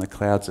coming on the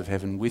clouds of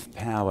heaven with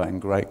power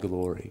and great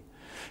glory.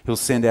 He'll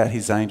send out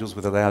his angels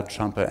with a loud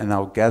trumpet, and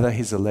they'll gather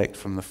his elect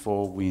from the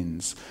four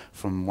winds,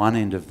 from one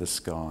end of the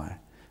sky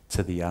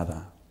to the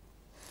other.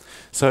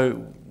 So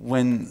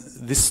when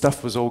this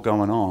stuff was all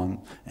going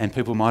on, and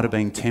people might have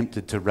been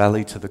tempted to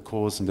rally to the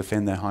cause and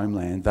defend their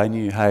homeland, they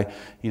knew, hey,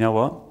 you know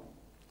what?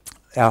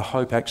 Our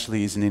hope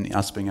actually isn't in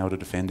us being able to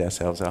defend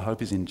ourselves. Our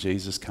hope is in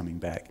Jesus coming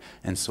back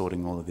and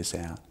sorting all of this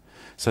out.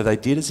 So they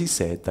did as he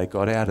said, they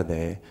got out of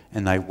there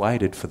and they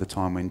waited for the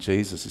time when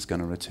Jesus is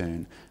going to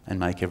return and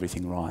make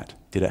everything right.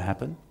 Did it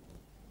happen?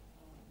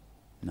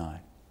 No.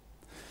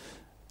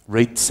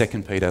 Read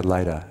 2 Peter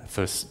later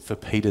for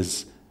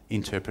Peter's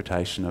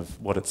interpretation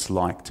of what it's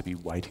like to be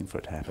waiting for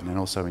it to happen, and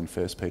also in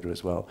 1 Peter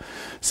as well.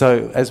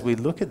 So as we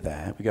look at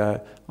that, we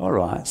go, all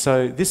right,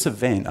 so this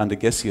event under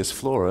Gessius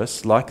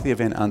Florus, like the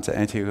event under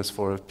Antiochus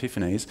IV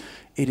Epiphanes,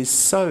 it is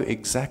so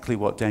exactly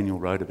what Daniel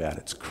wrote about.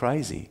 It's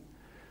crazy.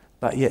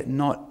 But yet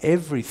not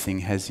everything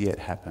has yet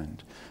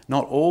happened.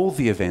 Not all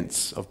the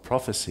events of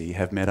prophecy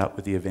have met up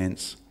with the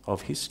events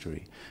of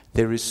history.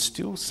 There is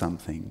still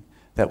something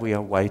that we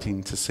are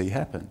waiting to see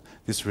happen.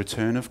 This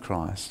return of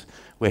Christ,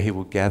 where he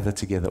will gather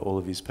together all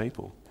of his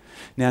people.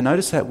 Now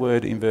notice that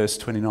word in verse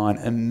 29,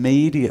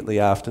 immediately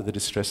after the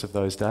distress of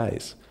those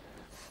days.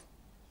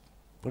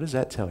 What does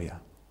that tell you?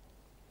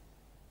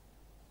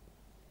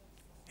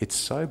 It's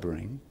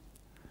sobering.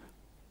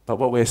 But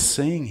what we're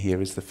seeing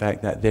here is the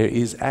fact that there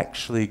is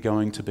actually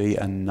going to be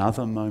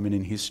another moment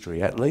in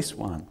history, at least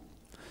one,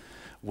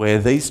 where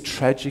these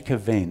tragic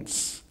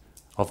events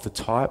of the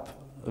type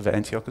of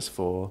Antiochus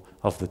IV,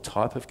 of the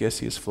type of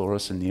Gessius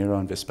Florus and Nero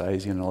and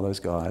Vespasian and all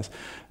those guys,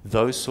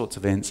 those sorts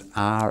of events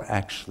are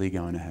actually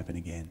going to happen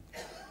again.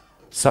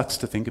 Sucks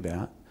to think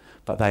about,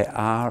 but they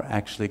are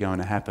actually going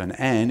to happen.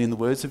 And in the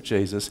words of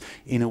Jesus,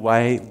 in a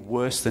way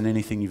worse than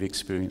anything you've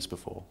experienced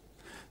before.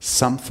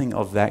 Something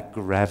of that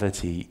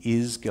gravity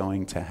is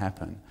going to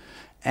happen.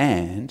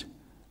 And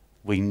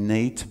we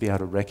need to be able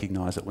to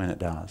recognise it when it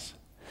does.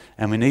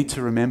 And we need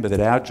to remember that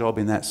our job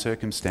in that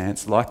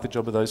circumstance, like the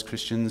job of those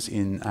Christians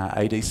in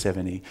AD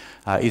 70,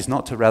 is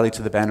not to rally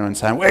to the banner and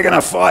say, we're going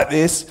to fight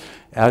this.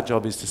 Our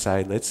job is to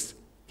say, let's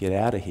get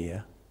out of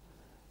here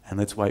and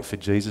let's wait for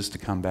Jesus to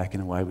come back in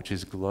a way which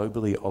is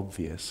globally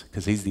obvious,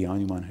 because he's the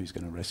only one who's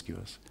going to rescue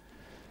us.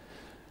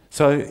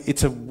 So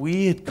it's a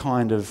weird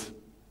kind of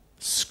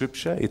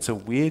scripture. It's a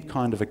weird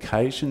kind of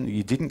occasion.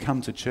 You didn't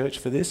come to church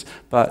for this,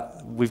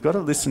 but we've got to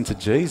listen to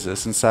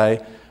Jesus and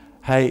say,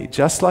 hey,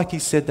 just like he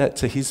said that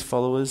to his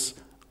followers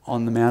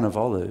on the Mount of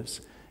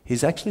Olives,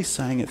 he's actually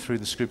saying it through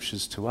the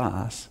scriptures to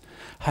us.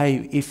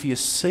 Hey, if you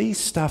see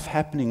stuff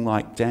happening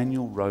like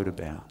Daniel wrote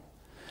about,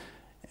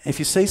 if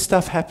you see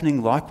stuff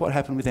happening like what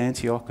happened with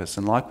Antiochus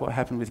and like what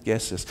happened with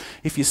Gessius,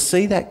 if you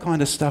see that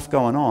kind of stuff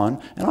going on,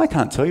 and I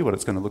can't tell you what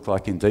it's going to look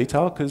like in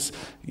detail because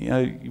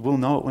we'll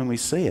know it when we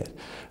see it.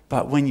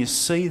 But when you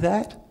see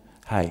that,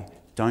 hey,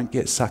 don't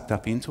get sucked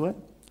up into it.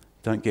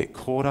 Don't get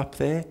caught up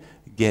there.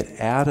 Get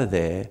out of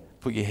there.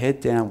 Put your head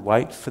down,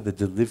 wait for the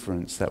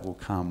deliverance that will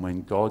come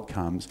when God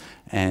comes.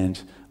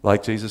 And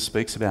like Jesus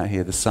speaks about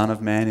here, the Son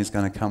of Man is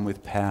going to come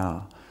with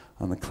power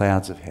on the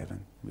clouds of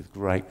heaven, with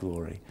great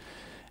glory.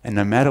 And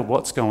no matter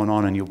what's going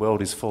on and your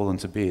world is fallen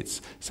to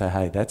bits, say,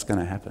 hey, that's going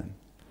to happen.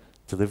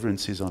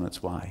 Deliverance is on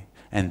its way.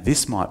 And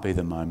this might be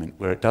the moment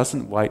where it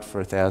doesn't wait for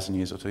 1,000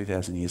 years or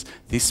 2,000 years.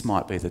 This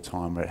might be the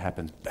time where it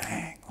happens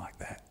bang, like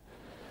that.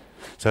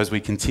 So as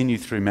we continue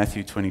through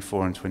Matthew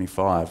 24 and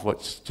 25,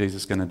 what's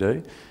Jesus going to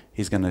do?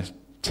 He's going to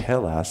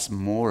tell us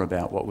more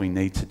about what we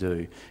need to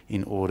do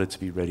in order to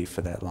be ready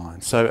for that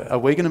line. So are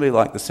we going to be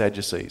like the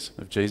Sadducees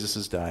of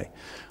Jesus' day,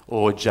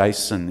 or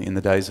Jason in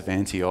the days of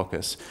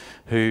Antiochus,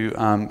 who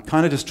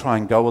kind of just try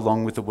and go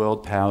along with the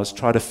world powers,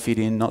 try to fit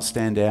in, not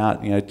stand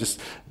out, just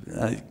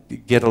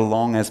get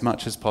along as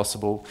much as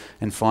possible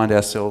and find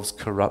ourselves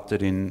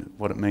corrupted in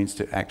what it means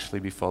to actually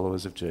be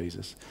followers of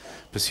Jesus,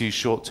 pursue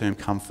short-term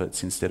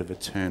comforts instead of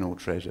eternal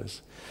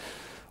treasures?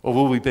 Or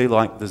will we be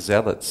like the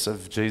zealots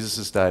of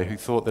Jesus' day who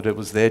thought that it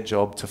was their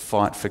job to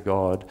fight for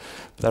God,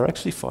 but they were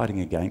actually fighting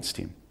against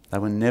him? They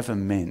were never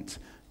meant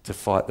to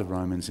fight the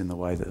Romans in the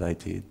way that they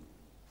did.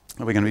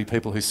 Are we going to be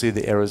people who see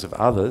the errors of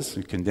others,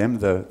 who condemn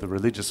the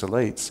religious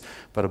elites,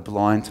 but are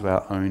blind to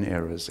our own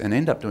errors and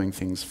end up doing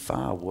things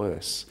far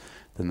worse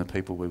than the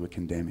people we were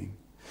condemning?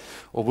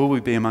 Or will we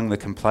be among the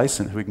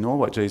complacent who ignore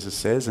what Jesus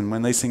says, and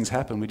when these things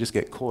happen, we just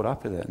get caught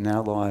up with it and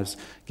our lives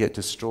get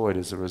destroyed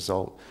as a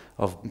result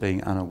of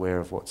being unaware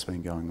of what's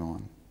been going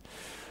on?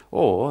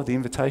 Or the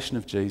invitation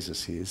of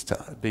Jesus here is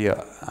to be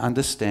an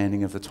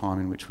understanding of the time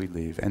in which we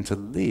live and to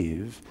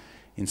live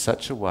in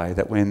such a way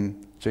that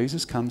when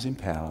Jesus comes in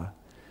power,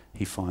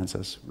 he finds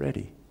us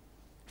ready,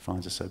 he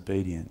finds us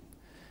obedient,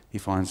 he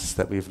finds us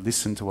that we have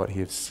listened to what he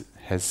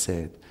has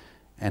said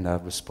and are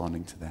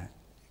responding to that.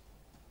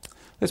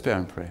 Let's bow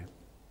in prayer.